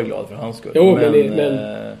 jag hade varit glad för hans skull. Jo, men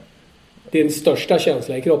din största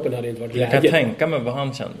känsla i kroppen hade inte varit glädje. Jag kan tänka mig vad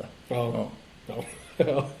han kände. Ja.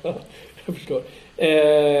 Jag förstår.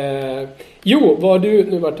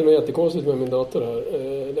 Nu vart det något jättekonstigt med min dator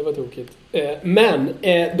här. Det var tokigt. Men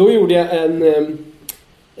då gjorde jag en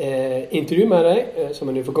intervju med dig som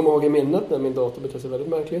jag nu får komma ihåg i minnet när min dator beter sig väldigt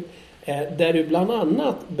märkligt. Där du bland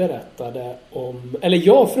annat berättade om, eller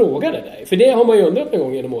jag frågade dig, för det har man ju undrat en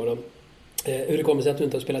gång genom åren, hur det kommer sig att du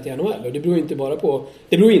inte har spelat i NHL. Och det beror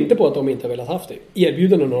inte på att de inte har velat haft det.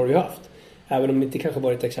 Erbjudanden har du ju haft. Även om det inte kanske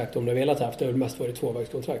varit exakt om du har velat haft. Det har mest varit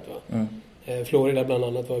 2-vägskontrakt, va? Florida bland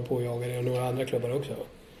annat var ju påjagare och några andra klubbar också.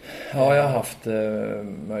 Ja, jag har haft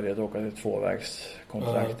möjlighet att åka till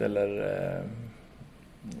 2-vägskontrakt eller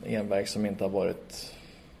envägs som inte har varit,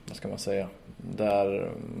 vad ska man säga, där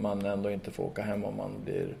man ändå inte får åka hem om man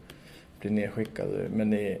blir nedskickad.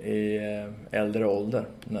 Men i äldre ålder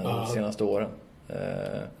de senaste åren.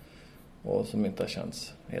 Och som inte har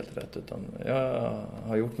känts helt rätt, utan jag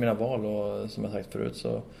har gjort mina val och som jag sagt förut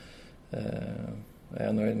så är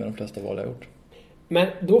jag nöjd med de flesta val jag har gjort. Men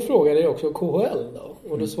då frågade jag också KHL då,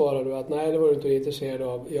 och då svarade du att nej, det var du inte intresserad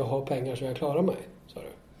av, jag har pengar så jag klarar mig, sa du.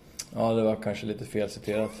 Ja, det var kanske lite fel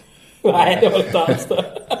citerat. Nej, det var inte alls det.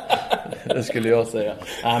 Det skulle jag säga.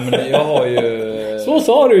 Nej, men jag har ju... Så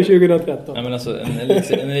sa du 2013. Nej, men alltså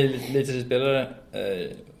en elitspelare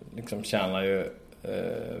liksom tjänar ju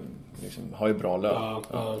liksom, har ju bra lön.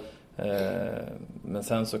 Men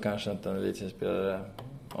sen så kanske inte en elitspelare,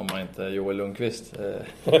 om man inte är Joel Lundqvist,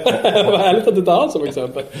 vad härligt att du tar han som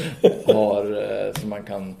exempel. har så man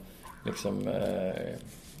kan liksom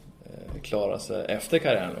klara sig efter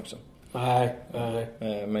karriären också. Nej.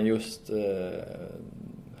 Men just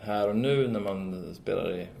här och nu när man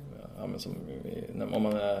spelar om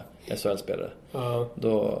man är SHL-spelare,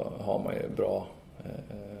 då har man ju bra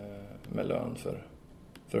med lön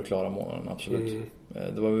för att klara månaden, absolut.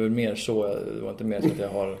 Det var väl mer så, det var inte mer så att jag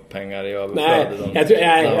har pengar i överflöd.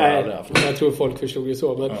 Nej, jag tror folk förstod det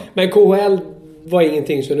så. Men KHL var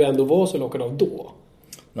ingenting som du ändå var så lockad av då?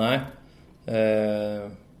 Nej.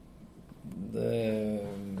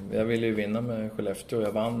 Jag ville ju vinna med Skellefteå och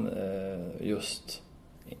jag vann just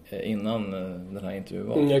innan den här intervjun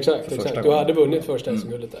var. Exakt. Du hade vunnit första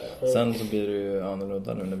SM-guldet där. Sen så blir det ju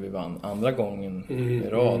annorlunda nu när vi vann andra gången i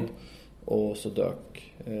rad. Och så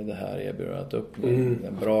dök det här erbjudandet upp med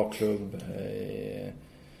en bra klubb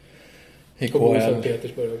i KHL. Sankt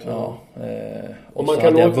Petersburg också. Ja, och så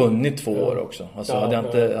hade jag vunnit 2 år också. Alltså hade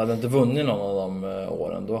jag inte vunnit någon av de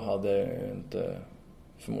åren, då hade jag inte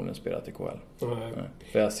förmodligen spelat i KHL. Nej.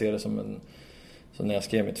 För jag ser det som så när jag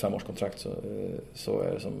skrev mitt 5-årskontrakt så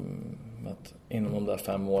är det som att inom de där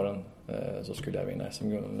 5 åren så skulle jag vinna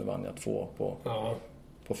SM-guld. Nu vann jag 2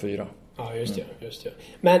 på 4. Ja, just det.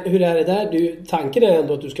 Men hur är det där? Tanken är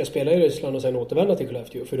ändå att du ska spela i Ryssland och sen återvända till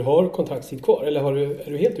Skellefteå. För du har kontraktstid kvar. Eller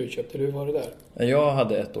är du helt utköpt? Eller hur var det där? Jag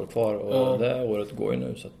hade 1 år kvar och det året går ju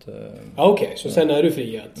nu. Så att, okej. Så sen är du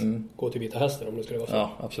fri att gå till Vita Hästen om det skulle vara så?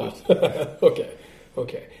 Ja, absolut.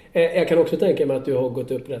 Okej. Jag kan också tänka mig att du har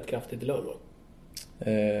gått upp rätt kraftigt i lön, va?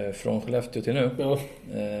 Från Skellefteå till nu? Ja.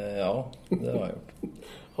 Ja, det har jag gjort.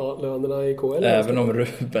 Ja, lönerna i KHL. Även om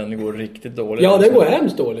Ruben går riktigt dåligt. Ja, den går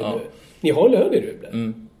hemskt dåligt nu. Ni har lön i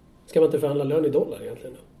Ruben. Ska man inte förhandla lön i dollar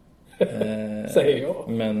egentligen? Säger jag.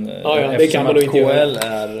 Men det kan man nog inte KHL göra.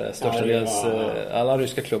 är störstadels alla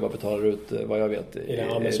ryska klubbar betalar ut vad jag vet.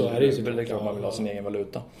 Men så är det ju. Det är klart man vill ha sin egen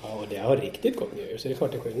valuta. Ja, och det har riktigt gått ner, så det är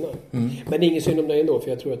klart det är skillnad. Men det är inget synd om dig ändå, för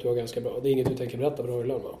jag tror att du har ganska bra. Det är inget du tänker berätta vad du har i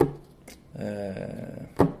lön, va?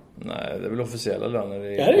 Nej, det är väl officiella löner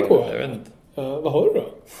i KHL. Jag vet inte. Vad har du då?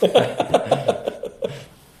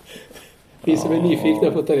 Vi som är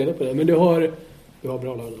nyfikna får att ta reda på det. Men du har bra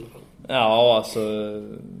lön i alla fall. Ja, alltså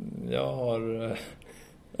jag har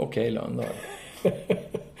okej lön då.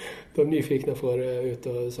 De nyfikna får ut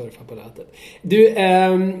och surfa på nätet. Du,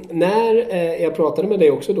 när jag pratade med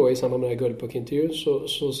dig också då i samband med den här Guldpuck-intervjun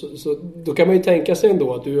så då kan man ju tänka sig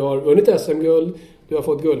ändå att du har vunnit SM-guld, du har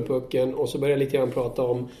fått Guldpucken och så börjar jag lite grann prata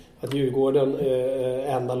om att Djurgården är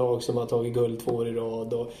enda lag som har tagit guld 2 år i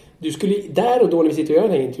rad. Och du skulle, där och då när vi sitter och gör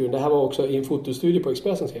den här intervjun, det här var också i en fotostudio på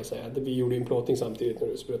Expressen ska jag säga, där vi gjorde en plåtning samtidigt när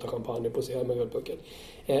du sprutade champagne på scenen med Guldpucken.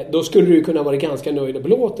 Då skulle du kunna vara ganska nöjd och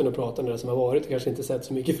belåten och prata om det som har varit och kanske inte sett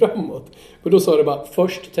så mycket framåt. Men då sa du bara,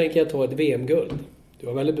 först tänker jag ta ett VM-guld. Du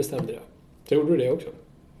var väldigt bestämd i det. Tror du det också?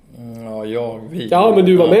 Ja, men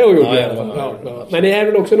du var med och gjorde det i alla fall. Ja. Men det är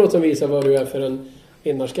väl också något som visar vad du är för en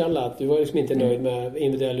vinnarskalle, att du var liksom inte nöjd med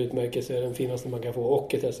individuell utmärkelse, den finaste man kan få,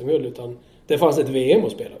 och ett SM-guld, utan det fanns ett VM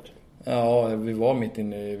att spela också. Ja, vi var mitt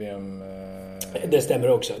inne i VM. Det stämmer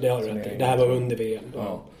också, det har du rätt i. Det här var under VM.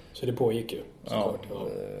 Ja. Så det pågick ju. Ja.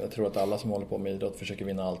 Jag tror att alla som håller på med idrott försöker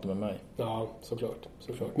vinna allt med mig. Ja, såklart.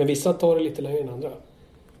 Men vissa tar det lite längre än andra.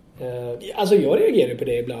 Alltså jag reagerar på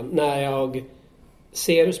det ibland när jag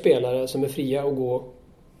ser spelare som är fria att gå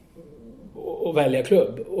och välja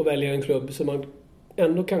klubb. Och välja en klubb som man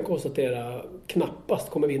ändå kan konstatera knappast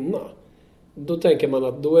kommer vinna. Då tänker man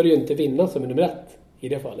att då är det ju inte vinna som är nummer 1 i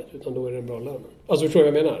det fallet, utan då är det en bra lön. Alltså förstår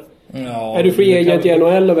du vad jag menar? Ja, är du free agent i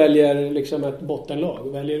NHL och väljer liksom ett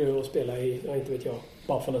bottenlag, väljer du att spela i, inte vet jag,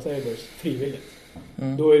 Buffalo Sabres frivilligt.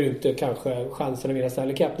 Då är det inte kanske chansen att vinna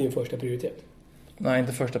Stanley Cup din första prioritet. Nej,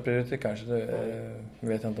 inte första prioritet kanske, det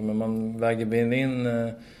vet jag inte, men man väger in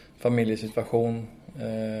familjesituation,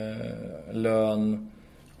 lön.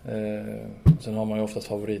 Sen har man ju oftast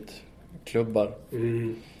favoritklubbar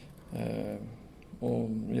och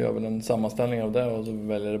gör väl en sammanställning av det och så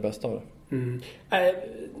väljer det bästa av det.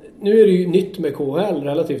 Nu är det ju nytt med KHL,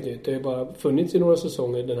 relativt nytt. Det har bara funnits i några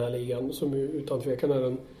säsonger i den här ligan som utan tvekan är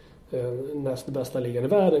den näst bästa ligan i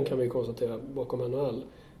världen, kan vi konstatera, bakom NHL.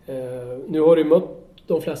 Nu har du mött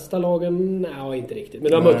de flesta lagen, nej inte riktigt,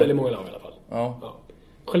 men du har mött väldigt många lag i alla fall. Ja.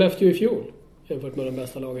 Skellefteå i fjol jämfört med de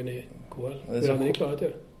bästa lagen i KHL. Hur hade ni klarat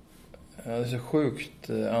det? Ja, det är så sjukt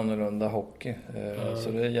annorlunda hockey. Så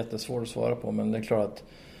det är jättesvårt att svara på. Men det är klart att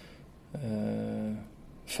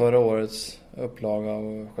förra årets upplaga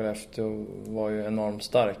av Skellefteå var ju enormt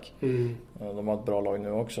stark. De har ett bra lag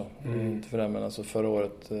nu också. Inte för det, men alltså förra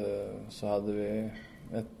året så hade vi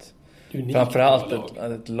framförallt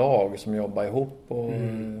ett lag som jobbar ihop. Och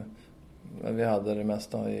vi hade det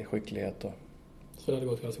mesta i skicklighet. Så det hade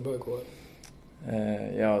gått ganska bra i KHL?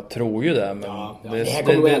 Jag tror ju det, men det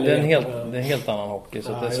är en helt annan hockey,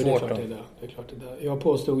 så det är svårt. Det är klart det. Jag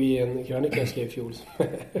påstod i en krönika jag skrev i fjol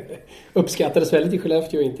uppskattades väldigt i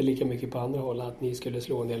Skellefteå och inte lika mycket på andra håll att ni skulle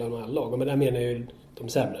slå en del av de här lagen. Men där menar jag ju de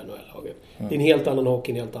sämre NHL-lagen. Det är en helt annan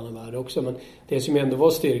hockey, en helt annan värld också. Men det som ändå var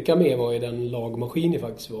styrka med var ju den lagmaskin det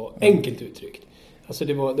faktiskt var. Enkelt uttryckt. Alltså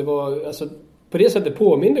det var alltså, på det sättet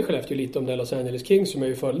påminner Skellefteå lite om det Los Angeles Kings som jag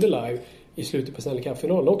ju följde live i slutet på Stanley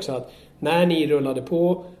Cup-finalen också. Att när ni rullade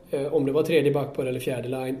på, om det var tredje backpar eller fjärde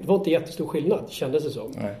line, det var inte jättestor skillnad, kändes det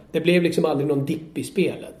som. Nej. Det blev liksom aldrig någon dipp i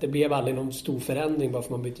spelet. Det blev aldrig någon stor förändring bara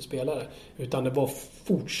för man bytte spelare. Utan det var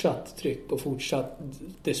fortsatt tryck och fortsatt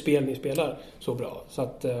det spel ni spelar så bra. Så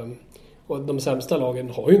att, och de sämsta lagen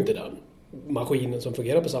har ju inte den maskinen som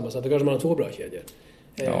fungerar på samma sätt. Då kanske man har 2 bra kedjor.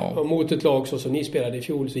 Ja. Och mot ett lag så som ni spelade i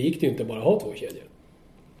fjol så gick det ju inte bara att ha 2 kedjor.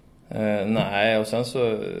 Nej, och sen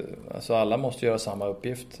så alltså alla måste göra samma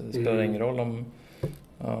uppgift. Det spelar ingen roll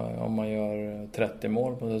om man gör 30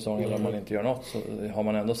 mål på säsongen eller om man inte gör något, så har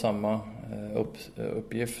man ändå samma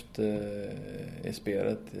uppgift i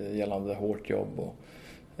spelet gällande hårt jobb och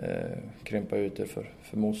krympa ut det för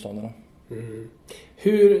motståndarna.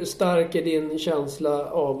 Hur stark är din känsla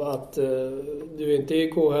av att du inte är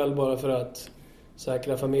i KHL bara för att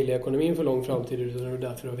säkra familjeekonomin för lång framtid, utan du är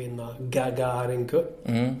där för att vinna Gagarin Cup?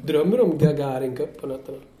 Drömmer du om Gagarin Cup på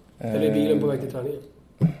nätterna? Eller är bilen på väg till träningen?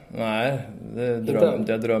 Nej,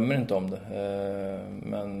 jag drömmer inte om det.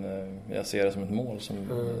 Men jag ser det som ett mål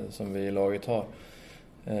som vi i laget har.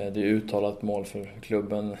 Det är uttalat mål för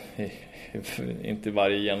klubben, inte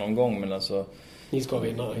varje genomgång, men alltså ni ska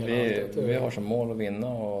vinna. Vi har som mål att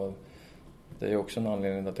vinna, och det är också en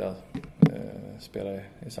anledning att jag spelar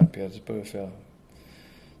i Sankt Petersburg, för jag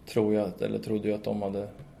trodde ju att de hade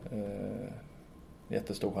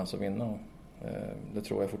jättestor chans att vinna, och det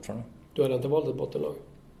tror jag fortfarande. Du hade inte valt ett bottenlag?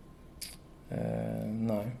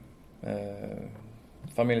 Nej.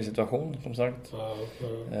 Familjesituation, som sagt.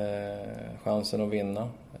 Chansen att vinna.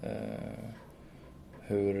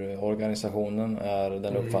 Hur organisationen är,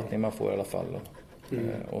 den uppfattning man får i alla fall.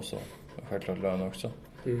 Och så självklart lön också.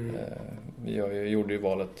 Jag gjorde ju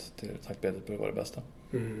valet till Sankt Petersburg var det bästa.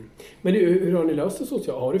 Men hur har ni löst det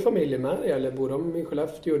socialt? Har du familjer med dig, eller bor de i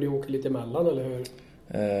Skellefteå och du åker lite emellan, eller hur?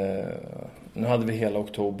 Nu hade vi hela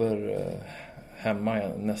oktober hemma,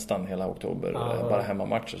 nästan hela oktober, bara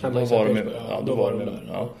hemmamatcher. Så då var de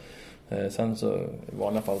där. Sen så i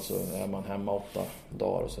vanliga fall så är man hemma 8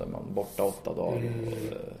 dagar och så är man borta 8 dagar.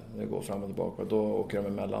 Och det går fram och tillbaka, och då åker de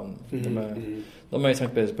emellan. De är i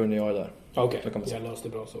Sankt Petersburg när jag är där. Okej, jag löste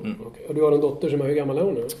det bra så. Okay. Och du har en dotter som är, hur gammal är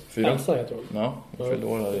hon nu? 4. Elsa heter hon. Ja, hon fyllde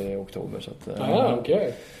år i oktober. Så att,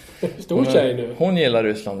 okej. Stor tjej nu. Hon gillar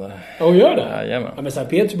Ryssland. Hon gör det? Jajamän. Ja, men Sankt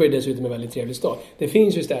Petersburg är dessutom en väldigt trevlig stad. Det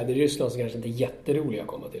finns ju städer i Ryssland som kanske inte är jätteroliga att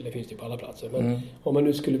komma till. Det finns det ju på alla platser. Men om man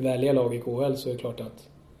nu skulle välja lag i KHL så är det klart att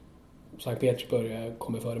Sankt Petersburg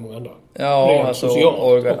kommer före många andra. Ja, alltså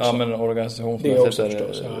men organisationsmässigt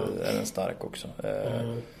är den stark också.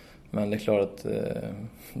 Men det är klart att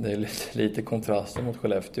det är lite kontraster mot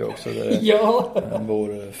Skellefteå också. Där det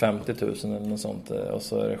bor 50 000 eller något sånt. Och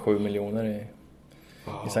så är det 7 miljoner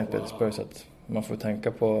i Sankt Petersburg. Så att man får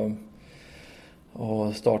tänka på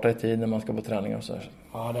att starta i tid när man ska på träningar och så här.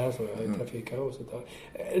 Ja, det är så. I trafikkaoset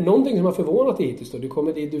där. Någonting som har förvånat dig hittills då?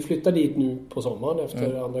 Du flyttar dit nu på sommaren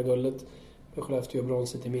efter andra guldet. Med Skellefteå och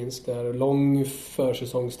bronset i minst där. Lång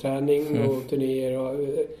försäsongsträning och turnéer.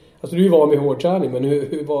 Alltså du är ju van med hårdträning, men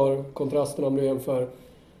hur var kontrasten om du jämför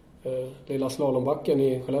lilla slalombacken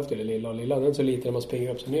i Skellefteå, eller lilla, den är så liten när man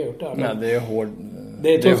springer upp som ni har gjort där. Nej, det är hård.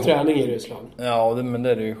 Det är tuff träning i Ryssland. Ja, men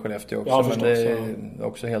det är det ju i Skellefteå också. Ja, men det är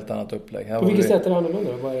också helt annat upplägg. På vilket sätt är det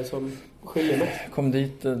annorlunda? Vad är det som skiljer mest? Kom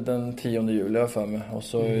dit den 10 juli för mig, och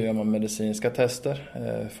så gör man medicinska tester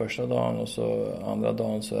första dagen, och så andra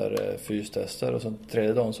dagen så är det fystester, och så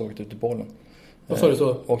tredje dagen så åkte vi till Polen. Vad sa du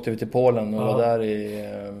så? Åkte vi till Polen och var där i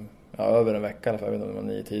över en vecka, jag vet inte om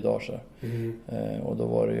det var 9-10 dagar så. Och då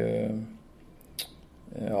var det ju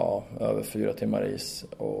över 4 timmar is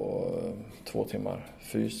och 2 timmar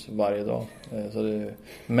fys varje dag. Så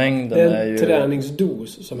mängden är ju...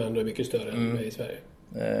 träningsdos som ändå är mycket större än i Sverige.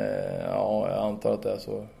 Ja, jag antar att det är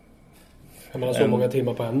så. Man har så många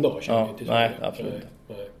timmar på en dag. Nej, absolut.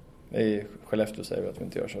 Nej. I Skellefteå säger vi att vi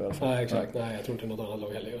inte gör så i alla fall. Nej, exakt. Nej, jag tror inte något annat lag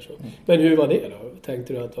heller gör så. Men hur var det då?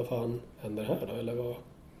 Tänkte du att vad fan händer här då? Eller vad?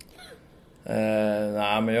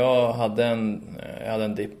 Nej, men jag hade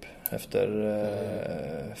en dipp efter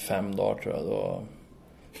 5 dagar tror jag.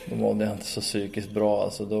 Då mådde jag inte så psykiskt bra.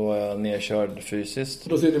 Alltså, då var jag nedkörd fysiskt.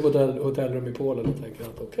 Då sitter du på ett hotellrum i Polen och tänker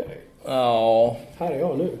att okej. Ja. Här är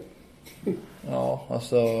jag nu. Ja,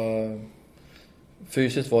 alltså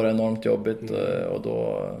fysiskt var det enormt jobbigt och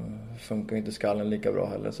då funkar inte skallen lika bra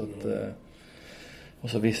heller. Så att, och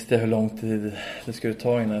så visste jag hur lång tid det skulle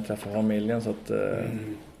ta innan jag träffade familjen. Så att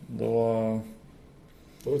då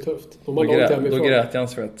Det var tufft. Då grät jag en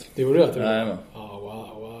svett. Det gjorde det? Nej, men.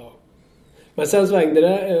 Wow. Men sen svängde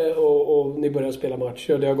det och ni började spela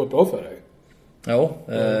matcher och det har gått bra för dig? Ja.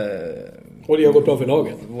 Och det har gått bra för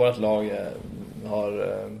laget? Vårt lag har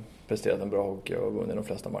presterat en bra hockey och vunnit de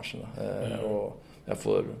flesta matcherna. Och jag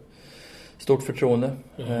får stort förtroende.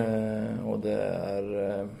 Och det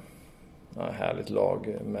är ett härligt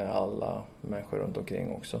lag med alla människor runt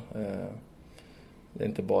omkring också. Det är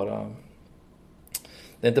inte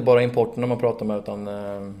bara importen man pratar med, utan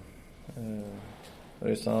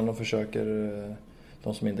ryssarna, de försöker,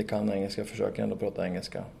 de som inte kan engelska försöker ändå prata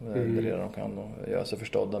engelska. Det är det de kan, och göra sig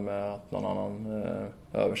förstådda med att någon annan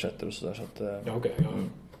översätter och sådär.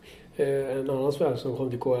 En annan svensk som kom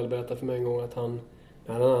till KL berättade för mig en gång att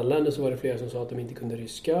när han anlände så var det flera som sa att de inte kunde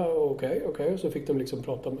ryska. Okej. Och så fick de liksom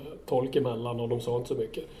prata med tolk emellan och de sa inte så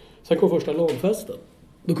mycket. Sen kom första lagfesten.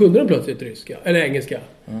 Då kunde de plötsligt ryska, eller engelska.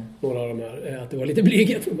 Några av de här. Att det var lite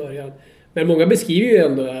blyget från början. Men många beskriver ju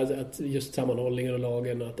ändå att just sammanhållningen och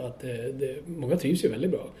lagen, att många trivs ju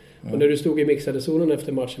väldigt bra. Och när du stod i mixade zonen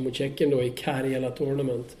efter matchen mot Tjeckien då i Karjala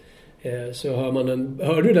Tournament, så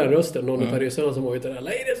hör du den rösten, någon av ryssarna som var ute där,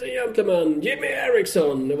 ladies and gentlemen, Jimmy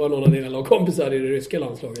Eriksson. Det var någon av dina lagkompisar i det ryska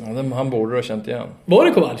landslaget. Ja, han borde ha känt igen. Var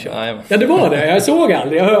det Kovalchuk? Nej. Ja, det var det. Jag såg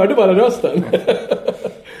aldrig, jag hörde bara rösten.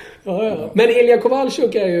 Ja. Men Ilja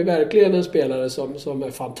Kovalchuk är ju verkligen en spelare som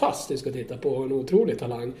är fantastisk att titta på, och en otrolig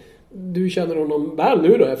talang. Du känner honom väl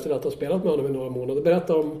nu då efter att ha spelat med honom i några månader.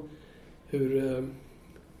 Berätta om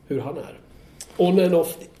hur han är. On and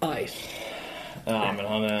off the ice. Ja, men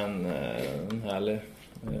han är en härlig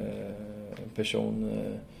person,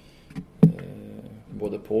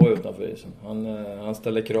 både på och utanför isen. Han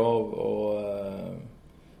ställer krav och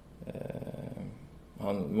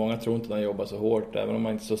många tror inte att han jobbar så hårt, även om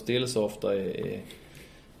han inte står still så ofta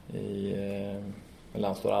eller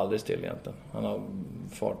han står aldrig still egentligen. Han har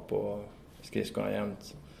fart på skridskorna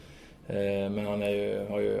jämt. Men han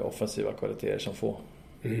har ju offensiva kvaliteter som få.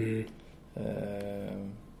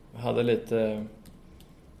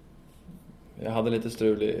 Jag hade lite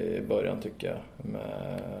strul i början, tycker jag,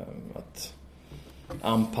 med att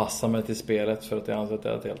anpassa mig till spelet, för att jag anser att det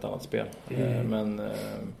är ett helt annat spel. Men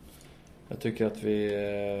jag tycker att vi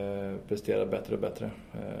presterar bättre och bättre.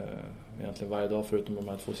 Egentligen varje dag, förutom de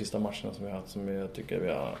här 2 sista matcherna som vi har haft, som jag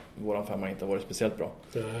tycker våran femma inte har varit speciellt bra.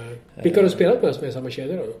 Vilka har du spelat med som är i samma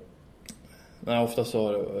kedja då? Nej, ofta så,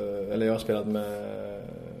 eller jag har spelat med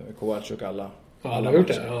Kovalchuk alla har gjort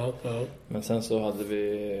det. Ja. Men sen så hade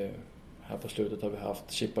vi här på slutet har vi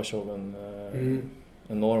haft Chipachov, en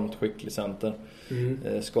enormt skicklig center,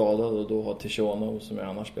 skadad, och då har Tichonov, som jag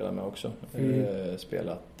annars spelar med också,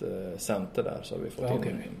 spelat center där, så har vi fått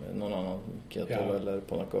in någon annan, Ketov eller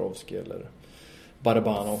Ponakorovski eller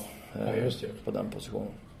Barabanov på den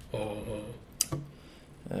positionen.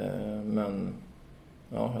 Men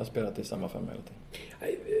jag har spelat i samma femma hela tiden.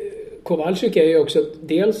 Kovalchuk är ju också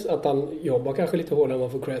dels att han jobbar kanske lite hårdare än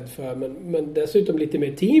man får cred för, men dessutom lite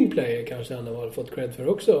mer teamplayer kanske han har fått cred för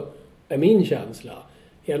också, är min känsla.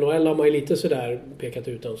 I NHL har man ju lite sådär pekat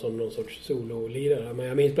ut honom som någon sorts sololirare, men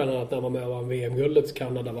jag minns bland annat när han var med och vann VM-guldet,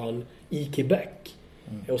 Kanada vann i Quebec.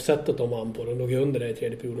 Och sättet de vann på, de låg under det i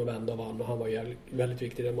tredje perioden och vände och vann, och han var väldigt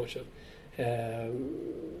viktig i den matchen.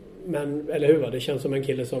 Men, eller hur, va? Det känns som en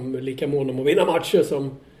kille som är lika mån om att vinna matcher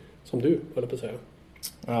som du, håller på att säga.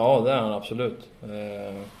 Ja, det är han absolut.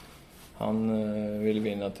 Han vill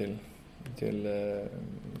vinna till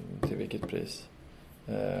vilket pris.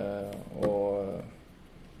 Och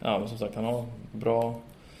ja, men som sagt, han har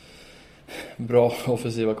bra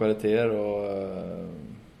offensiva kvaliteter, och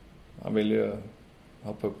han vill ju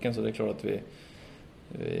ha pucken, så det är klart att vi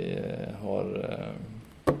har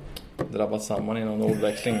drabbat samman i någon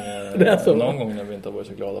ordväxling någon gång när vi inte har varit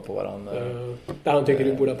så glada på varandra. Han tycker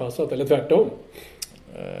du borde ha passat, eller tvärtom?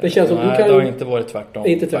 Det känns som nej, du kan... det har inte varit tvärtom.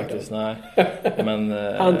 Inte tvärtom. Faktiskt, nej. Men,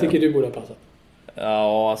 han tycker du borde ha passat.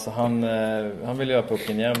 Ja, alltså han vill göra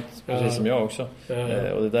pucken jämt, precis som jag också. Och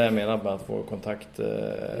det är där jag menar med att vår kontakt,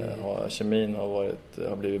 kemin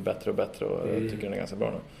har blivit bättre och bättre, och jag tycker den är ganska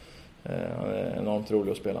bra nu. Han är enormt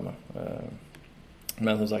rolig att spela med.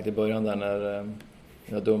 Men som sagt, i början där när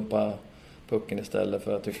jag dumpade pucken istället,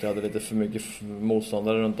 för jag tyckte jag hade lite för mycket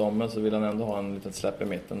motståndare runt om mig, så ville han ändå ha en liten släpp i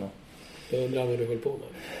mitten. Det undrar vad du höll på med.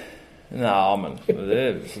 Ja, men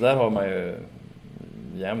så där har man ju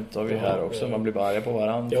jämt, har vi här också. Man blir bara arga på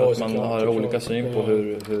varandra för att man har olika syn på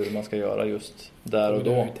hur man ska göra just där och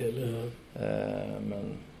då. Men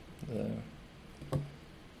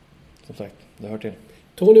som sagt, det hör till.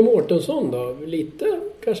 Tony Mårtensson då, lite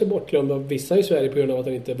kanske bortglömd av vissa i Sverige på grund av att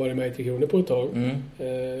han inte varit med i 3 Kronor på ett tag.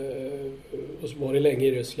 Och så var det länge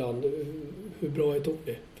i Ryssland. Hur bra är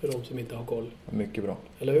Tony för de som inte har koll? Mycket bra.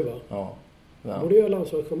 Eller hur va? Ja. Borde göra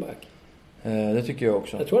landslagscomeback. Det tycker jag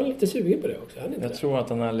också. Jag tror han är lite sugen på det också. Jag tror att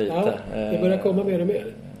han är lite. Ja, det börjar komma mer och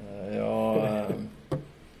mer. Ja,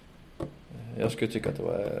 jag skulle tycka att det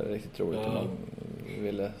var riktigt roligt om man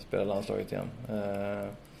ville spela landslaget igen.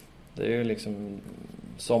 Det är ju liksom,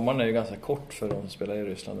 sommaren är ju ganska kort för de som spelar i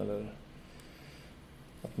Ryssland, eller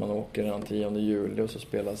att man åker den 10 juli och så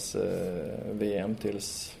spelas VM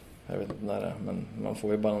tills, jag vet inte när det är, men man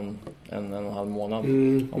får ju bara en och en halv månad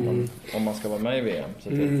om man ska vara med i VM. Så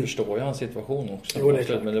att jag förstår ju hans situation också. Jo,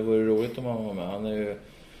 det men det vore roligt om han var med. Han är ju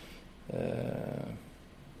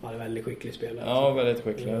han är väldigt skicklig spelare. Ja, väldigt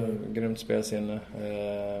skicklig. Grymt spelsinne.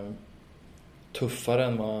 Tuffare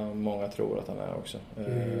än vad många tror att han är också.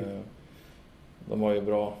 De har ju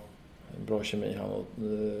bra kemi, han och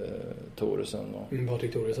Thoresen.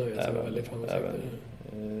 Patrik Thoresen vet jag väldigt framgångsrik.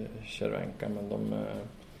 Även Cervenka, men de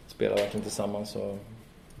spelar verkligen tillsammans och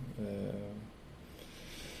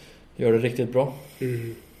gör det riktigt bra.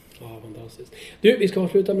 Ja, fantastiskt. Du, vi ska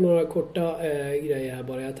avsluta med några korta grejer här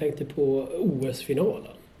bara. Jag tänkte på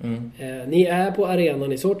OS-finalen. Ni är på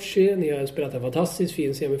arenan i Sochi. Ni har spelat en fantastiskt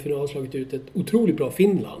fin semifinal, slagit ut ett otroligt bra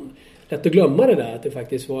Finland. Lätt att glömma det där, att det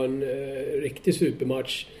faktiskt var en riktig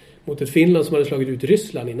supermatch mot ett Finland som hade slagit ut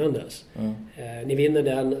Ryssland innan dess. Ni vinner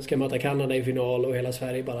den, ska möta Kanada i final och hela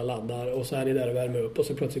Sverige bara laddar. Och så är ni där och värmer upp och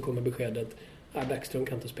så plötsligt kommer beskedet att Bäckström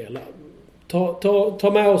kan inte spela.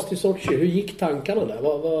 Ta med oss till Sochi. Hur gick tankarna där?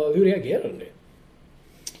 Hur reagerade ni?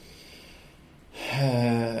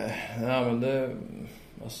 Ja, men det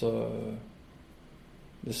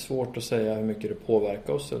är svårt att säga hur mycket det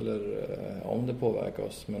påverkar oss eller om det påverkar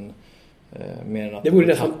oss, men mer än att det vore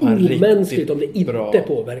nästan omänskligt om det inte bra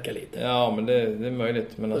påverkar lite. Ja, men det är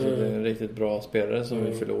möjligt, men alltså, det är en riktigt bra spelare som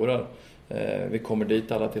vi förlorar. Vi kommer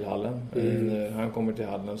dit alla till hallen. När han kommer till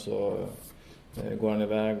hallen så går han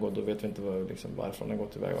iväg och då vet vi inte varför han har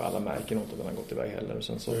gått iväg, och alla märker nog inte att han har gått iväg heller. Och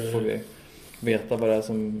sen så får vi veta vad det är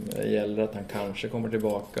som gäller, att han kanske kommer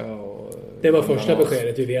tillbaka. Och det var första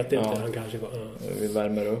beskedet, vi vet inte. Han kanske var, vi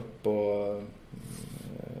värmer upp och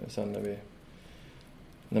sen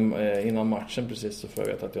innan matchen precis så får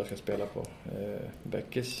jag veta att jag ska spela på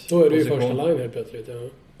Beckis. Då är du ju första line helt plötsligt.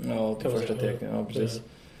 Ja, till första teckningen, ja precis.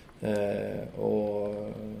 Och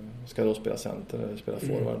ska då spela center eller spela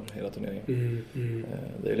forward hela turneringen.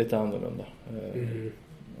 Det är lite annorlunda.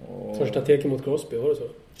 Och första tecken mot Crosby, var det så?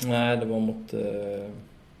 Nej, det var mot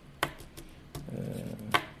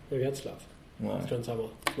Vjetslav. Nej. Strunt samma.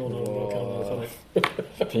 Någon av dem bra kan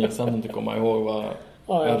det. Pinsamt inte komma ihåg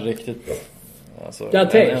vad riktigt. Alltså,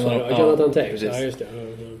 Jonathan Taves. Ja, just det.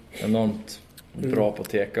 Enormt bra på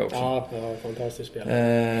teka också. Ja, fantastiskt spel.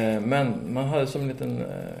 Men man hade som en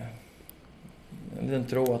liten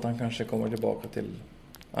tro att han kanske kommer tillbaka till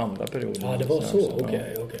andra perioder. Ja, det var så.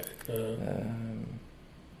 Okej.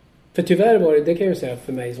 För tyvärr var det kan jag ju säga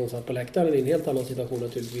för mig som satt på läktaren i en helt annan situation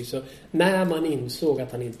naturligtvis. Så när man insåg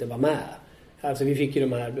att han inte var med. Alltså vi fick ju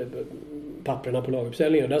de här papperna på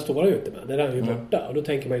laguppställningen och där står han ju inte med. Där är han ju borta. Och då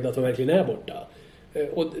tänker man ju att han verkligen är borta.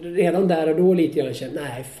 Och redan där och då lite grann kände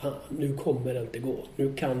nej fan, nu kommer det inte gå.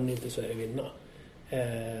 Nu kan inte Sverige vinna.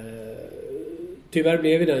 Tyvärr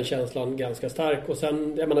blev den känslan ganska stark. Och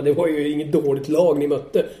sen, jag menar, det var ju inget dåligt lag ni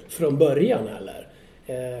mötte från början heller.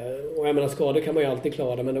 Och jag menar, skador kan man ju alltid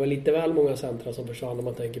klara, men det var lite väl många centra som försvann om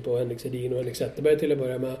man tänker på Henrik Sedin och Henrik Zetterberg till att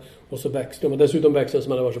börja med, och så Bäckström, och dessutom Bäckström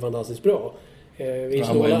som hade varit så fantastiskt bra.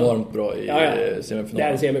 Han var enormt bra i semifinalen.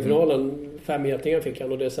 Den semifinalen, 5 getingar fick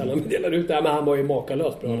han, och det är sällan vi delar ut det här, men han var ju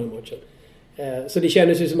makalöst bra den matchen. Så det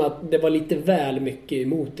kändes ju som att det var lite väl mycket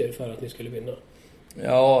emot er för att ni skulle vinna.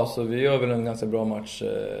 Ja, så vi gör väl en ganska bra match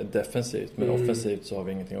defensivt, men offensivt så har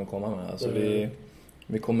vi ingenting att komma med. Alltså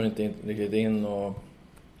vi kommer inte riktigt in och...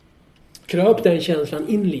 Kröp den känslan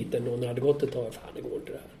in lite då när det hade gått ett tag? Fan, det går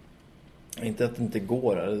inte det här. Inte att det inte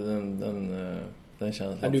går, den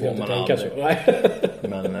känslan får man aldrig. Så.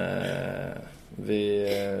 Men vi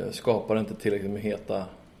skapar inte tillräckligt med heta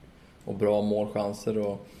och bra målchanser,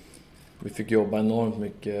 och vi fick jobba enormt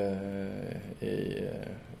mycket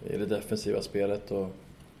i det defensiva spelet, och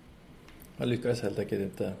jag lyckades helt enkelt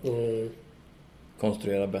inte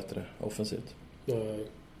konstruera bättre offensivt.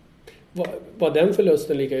 Var den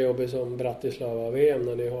förlusten lika jobbig som Bratislava VM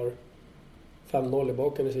när ni har 5-0 i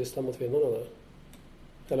baken i sista mot finnarna där?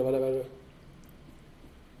 Eller var det värre?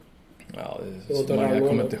 Ja, jag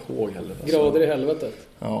kommer inte ihåg heller. Grader i helvetet.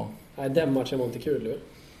 Ja. Nej, den matchen var inte kul, ju.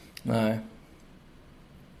 Nej.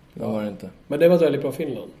 Det var det inte. Men det var ett väldigt bra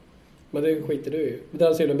Finland. Men det skiter du i.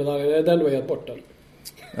 Den silvermedaljen, den du har gett bort den.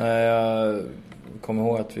 Nej, jag kommer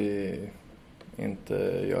ihåg att vi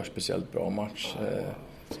inte gör speciellt bra match.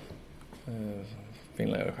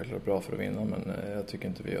 Finland gör det självklart bra för att vinna, men jag tycker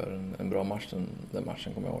inte vi gör en bra match den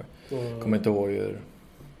matchen, kommer jag ihåg. Kommer inte ihåg hur...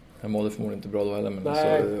 Jag mådde förmodligen inte bra då heller, men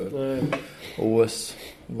Nej. OS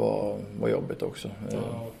var jobbigt också.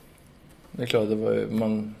 Det är klart,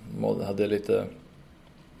 man hade lite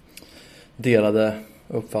delade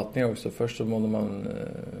uppfattningar också. Först så mådde man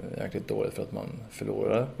jäkligt dåligt för att man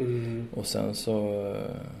förlorade. Och sen så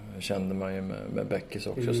kände man ju med Bäckis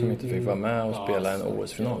också som inte fick vara med och spela en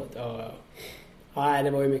OS-final. Nej,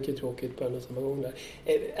 det var ju mycket tråkigt på en samma gång där.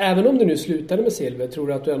 Även om du nu slutade med silver, tror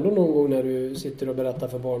du att du ändå någon gång när du sitter och berättar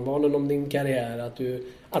för barnbarnen om din karriär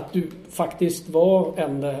att du faktiskt var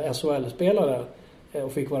en SHL-spelare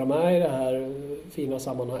och fick vara med i det här fina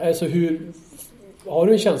sammanhanget? Alltså har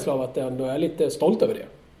du en känsla av att du ändå är lite stolt över det?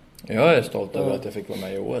 Jag är stolt över att jag fick vara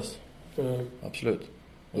med i OS. Absolut.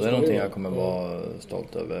 Och det är någonting jag kommer vara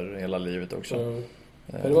stolt över hela livet också.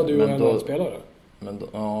 Det var du och en annan spelare? Men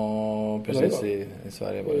precis i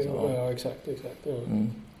Sverige var det så. Ja, exakt. Ja.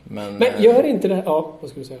 Men gör inte det... Ja, vad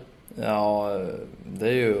skulle du säga? Ja, det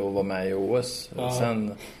är ju att vara med i OS.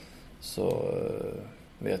 Sen så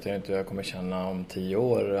vet jag inte hur jag kommer känna om 10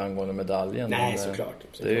 år angående medaljen. Nej, såklart.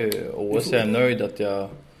 Det är ju OS. Jag är nöjd att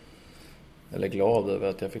eller glad över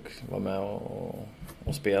att jag fick vara med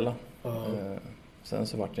och spela. Sen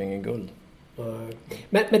så vart det ingen guld.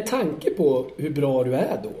 Men med tanke på hur bra du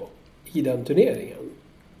är då i den turneringen.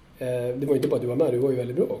 Det var ju inte bara att du var med, du var ju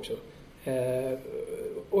väldigt bra också.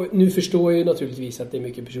 Och nu förstår jag ju naturligtvis att det är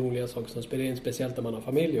mycket personliga saker som spelar in, speciellt när man har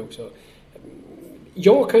familj också.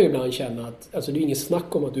 Jag kan ju ibland känna att alltså det är inget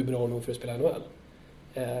snack om att du är bra nog för att spela NHL.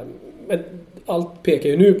 Men allt pekar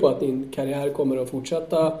ju nu på att din karriär kommer att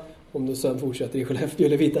fortsätta. Om du sen fortsätter i Skellefteå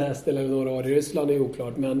eller Vita Hästen eller några år i Ryssland är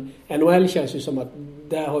oklart. Men NHL känns ju som att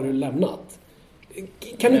där har du lämnat.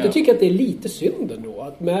 Kan du inte tycka att det är lite synd ändå?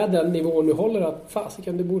 Att med den nivån du håller att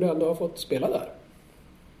fasiken, du borde ändå ha fått spela där.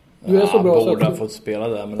 Du är så bra borde ha fått spela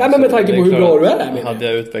där. Men, men med tanke på hur bra du är. Hade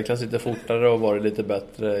jag utvecklats lite fortare och varit lite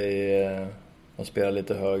bättre och spelat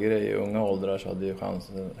lite högre i unga åldrar så hade ju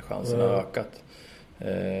chanserna ökat.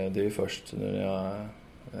 Det är ju först nu när jag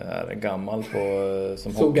är gammal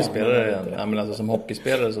som hockeyspelare. Men alltså som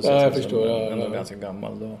hockeyspelare så jag förstår, ändå ganska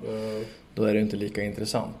gammal då är det inte lika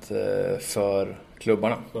intressant för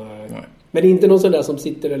klubbarna. Nej. Men det är inte någon sån där som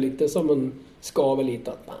sitter där lite som en skaver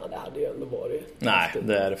lite att det hade ju ändå varit. Nej,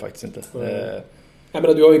 det är det faktiskt inte. Jag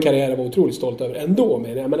menar, du har ju en karriär jag var otroligt stolt över ändå,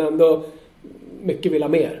 men ändå mycket vill ha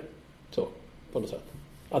mer. Så, på något sätt.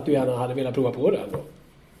 Att du gärna hade velat prova på det ändå.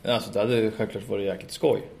 Alltså det hade självklart varit jäkligt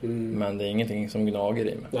skoj. Men det är ingenting som gnager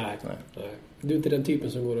i mig. Nej. Du är inte den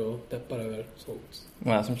typen som går och deppar över sånt.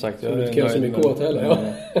 Nej, som sagt. Jag är så mycket åt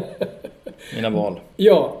heller. Mina val.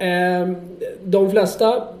 Ja, de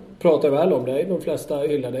flesta pratar väl om dig. De flesta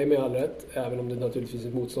hyllar dig med all rätt. Även om det naturligtvis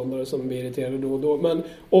finns motståndare som blir irriterade då och då. Men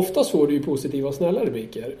oftast får du ju positiva och snälla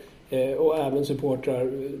rubriker. Och även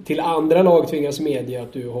supportrar till andra lag tvingas medge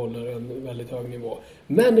att du håller en väldigt hög nivå.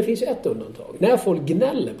 Men det finns ju ett undantag. När folk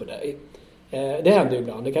gnäller på dig. Det händer ju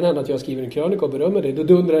ibland. Det kan hända att jag skriver en krönika och berömmer dig. Då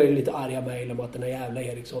dundrar det lite arga mejl om att den här jävla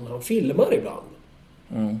Eriksson, han filmar ibland.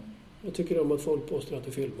 Vad tycker du om att folk påstår att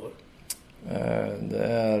du filmar? Det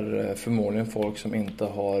är förmodligen folk som inte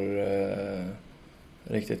har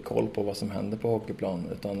riktigt koll på vad som händer på hockeyplan.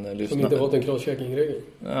 Utan som inte fått en crosschecking i ryggen?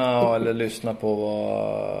 Ja, eller lyssna på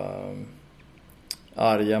vad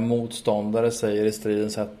arga motståndare säger i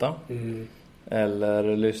stridens hetta.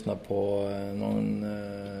 Eller lyssna på någon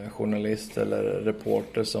journalist eller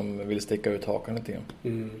reporter som vill sticka ut hakan lite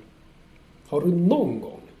grann. Har du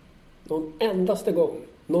någon endaste gång,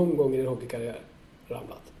 någon gång i din hockeykarriär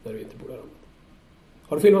ramlat när du inte borde ha ramlat?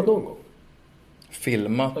 Har du filmat någon gång?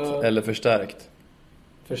 Filmat eller förstärkt?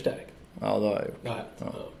 Förstärkt? Ja, det har jag gjort. Ja.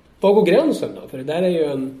 Var går gränsen då? För det där är ju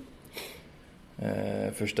en...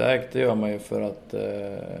 Förstärkt, det gör man ju för att...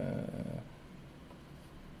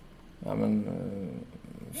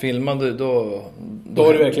 filma då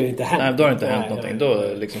har det verkligen inte hänt. Nej, då har det inte hänt någonting. Då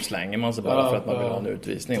liksom slänger man sig bara för att man vill ha en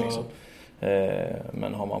utvisning. Liksom.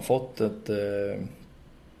 Men har man fått ett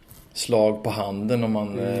slag på handen och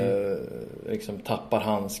man liksom tappar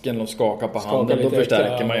handsken och skakar på handen, då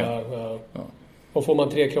förstärker man ju. Ja. Och får man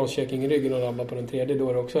 3 crosschecking i ryggen och ramlar på den tredje, då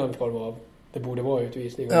är det också en form av, det borde vara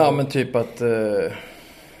utvisning. Ja, men typ att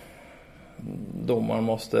domaren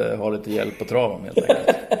måste ha lite hjälp på traven helt enkelt.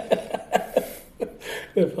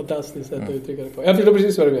 Det är ett fantastiskt sätt att uttrycka det på. Jag förstår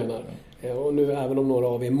precis vad du menar. Och nu, även om några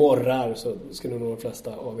av er morrar, så skulle nog de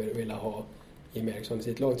flesta av er vilja ha Jim Eriksson i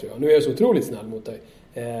sitt lag, tror jag. Nu är jag så otroligt snäll mot dig.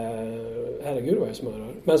 Herregud vad jag smörar.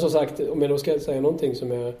 Men som sagt, om jag då ska säga någonting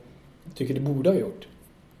som jag tycker det borde ha gjort.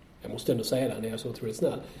 jag måste ändå säga det när jag är så otroligt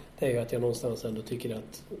snäll, det är ju att jag någonstans ändå tycker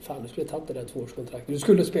att fan, du skulle tagit det där 2-årskontraktet. Du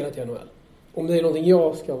skulle spela till NHL. Om det är någonting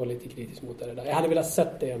jag ska vara lite kritisk mot det där. Jag hade velat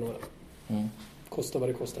sett det i NHL. Kosta vad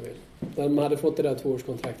det kostar vill. När man hade fått det där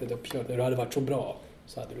 2-årskontraktet uppkört, när du hade varit så bra,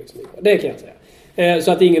 så hade du liksom inte. Det kan jag säga.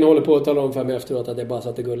 Så att ingen håller på att tala om för mig efteråt att det bara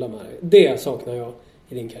satt och gulla med dig. Det saknar jag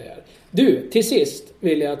i din karriär. Du, till sist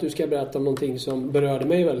vill jag att du ska berätta om någonting som berörde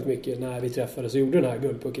mig väldigt mycket när vi träffades och gjorde den här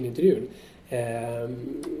Guldpucken-intervjun.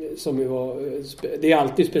 Som ju var, det är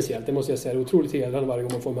alltid speciellt, det måste jag säga. Det är otroligt hedrande varje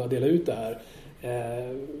gång man får med att dela ut det här.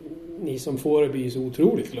 Ni som får blir så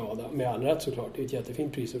otroligt glada, med all rätt såklart. Det är ett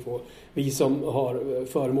jättefint pris att få. Vi som har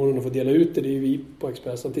förmånen att få dela ut det är ju vi på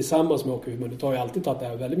Expressen tillsammans med Hockeyförbundet. Har ju alltid tagit det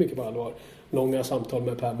här väldigt mycket på allvar. Långa samtal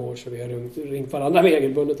med Per Mård, så vi har ringt varandra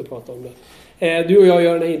regelbundet och pratat om det. Du och jag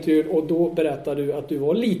gör den här intervjun och då berättade du att du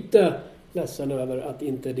var lite ledsen över att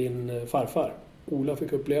inte din farfar Ola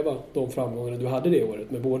fick uppleva de framgångarna du hade det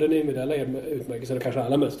året. Med både den individuella utmärkelsen och kanske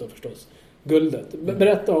allra mest då förstås guldet.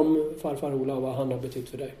 Berätta om farfar Ola och vad han har betytt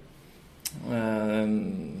för dig.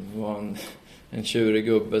 Var en tjurig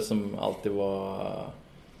gubbe som alltid var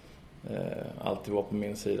på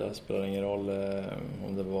min sida. Det spelar ingen roll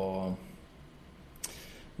om det var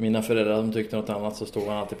mina föräldrar som tyckte något annat, så stod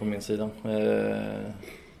han alltid på min sida.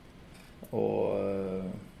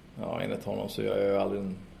 Enligt honom så har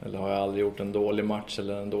jag aldrig gjort en dålig match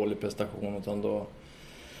eller en dålig prestation, utan då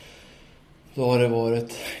har det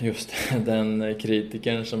varit just den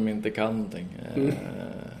kritikern som inte kan någonting.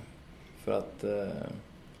 För att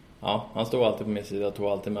han stod alltid på min sida, tog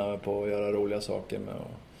alltid med mig på att göra roliga saker med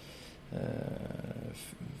att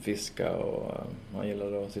fiska, och han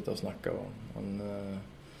gillade att sitta och snacka, och han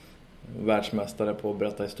världsmästare på att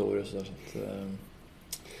berätta historier så att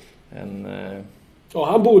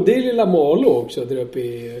han bodde i Lilla Malå också där uppe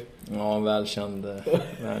i... Ja, en välkänd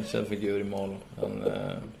figur i Malå.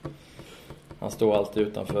 Han stod alltid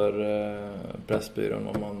utanför Pressbyrån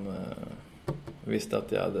om man visste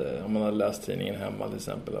att om man hade läst tidningen hemma till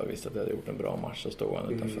exempel och visste att jag hade gjort en bra match, så stod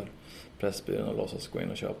han utanför Pressbyrån och låtsas gå in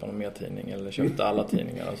och köpa någon mer tidning, eller köpte alla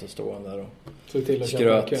tidningar, och så stod han där och så till att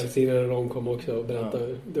skröt. Kvällstidningen när de kom också och berättade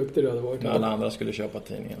hur duktig du hade varit. När alla andra skulle köpa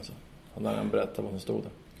tidningen så hade han berättat vad som stod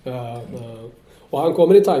där. Ja. Och han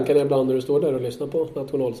kommer i tankarna ibland när du står där och lyssnar på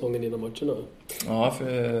nationalsången innan matcherna. Ja,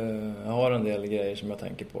 för jag har en del grejer som jag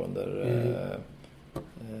tänker på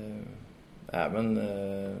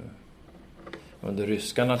under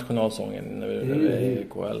ryska nationalsången när vi är i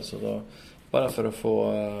KL, så då bara för att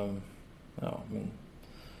få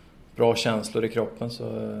bra känslor i kroppen, så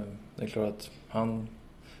det är klart att han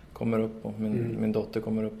kommer upp och min dotter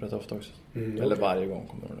kommer upp rätt ofta också. Eller varje gång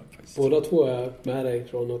kommer hon upp faktiskt. Båda två är med dig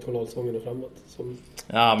från nationalsången och framåt.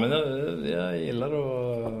 Ja, men jag gillar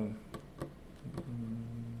att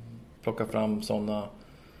plocka fram sådana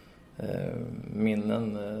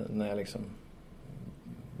minnen när jag liksom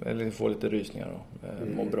får lite rysningar och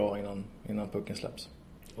mår bra innan pucken släpps.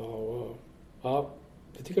 Ja,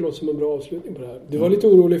 det tycker jag låter som en bra avslutning på det här. Du var lite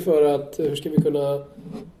orolig för att hur ska vi kunna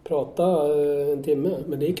prata en timme,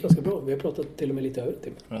 men det gick ganska bra. Vi har pratat till och med lite över en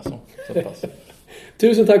timme. Ja, så pass.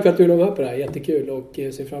 Tusen tack för att du var med på det här, jättekul, och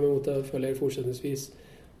ser fram emot att följa er fortsättningsvis.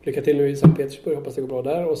 Lycka till nu i Sankt Petersburg, hoppas det går bra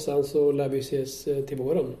där, och sen så lär vi ses till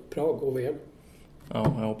våren, Prag och VM.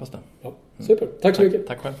 Ja, jag hoppas det. Ja, super, tack så mycket.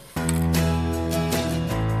 Tack själv.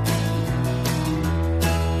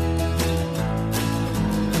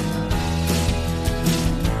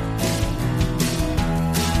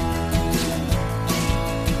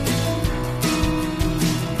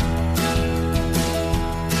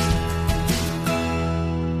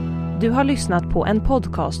 Du har lyssnat på en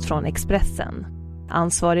podcast från Expressen.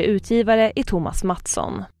 Ansvarig utgivare är Thomas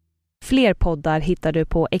Mattsson. Fler poddar hittar du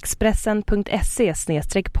på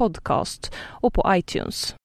expressen.se/podcast och på iTunes.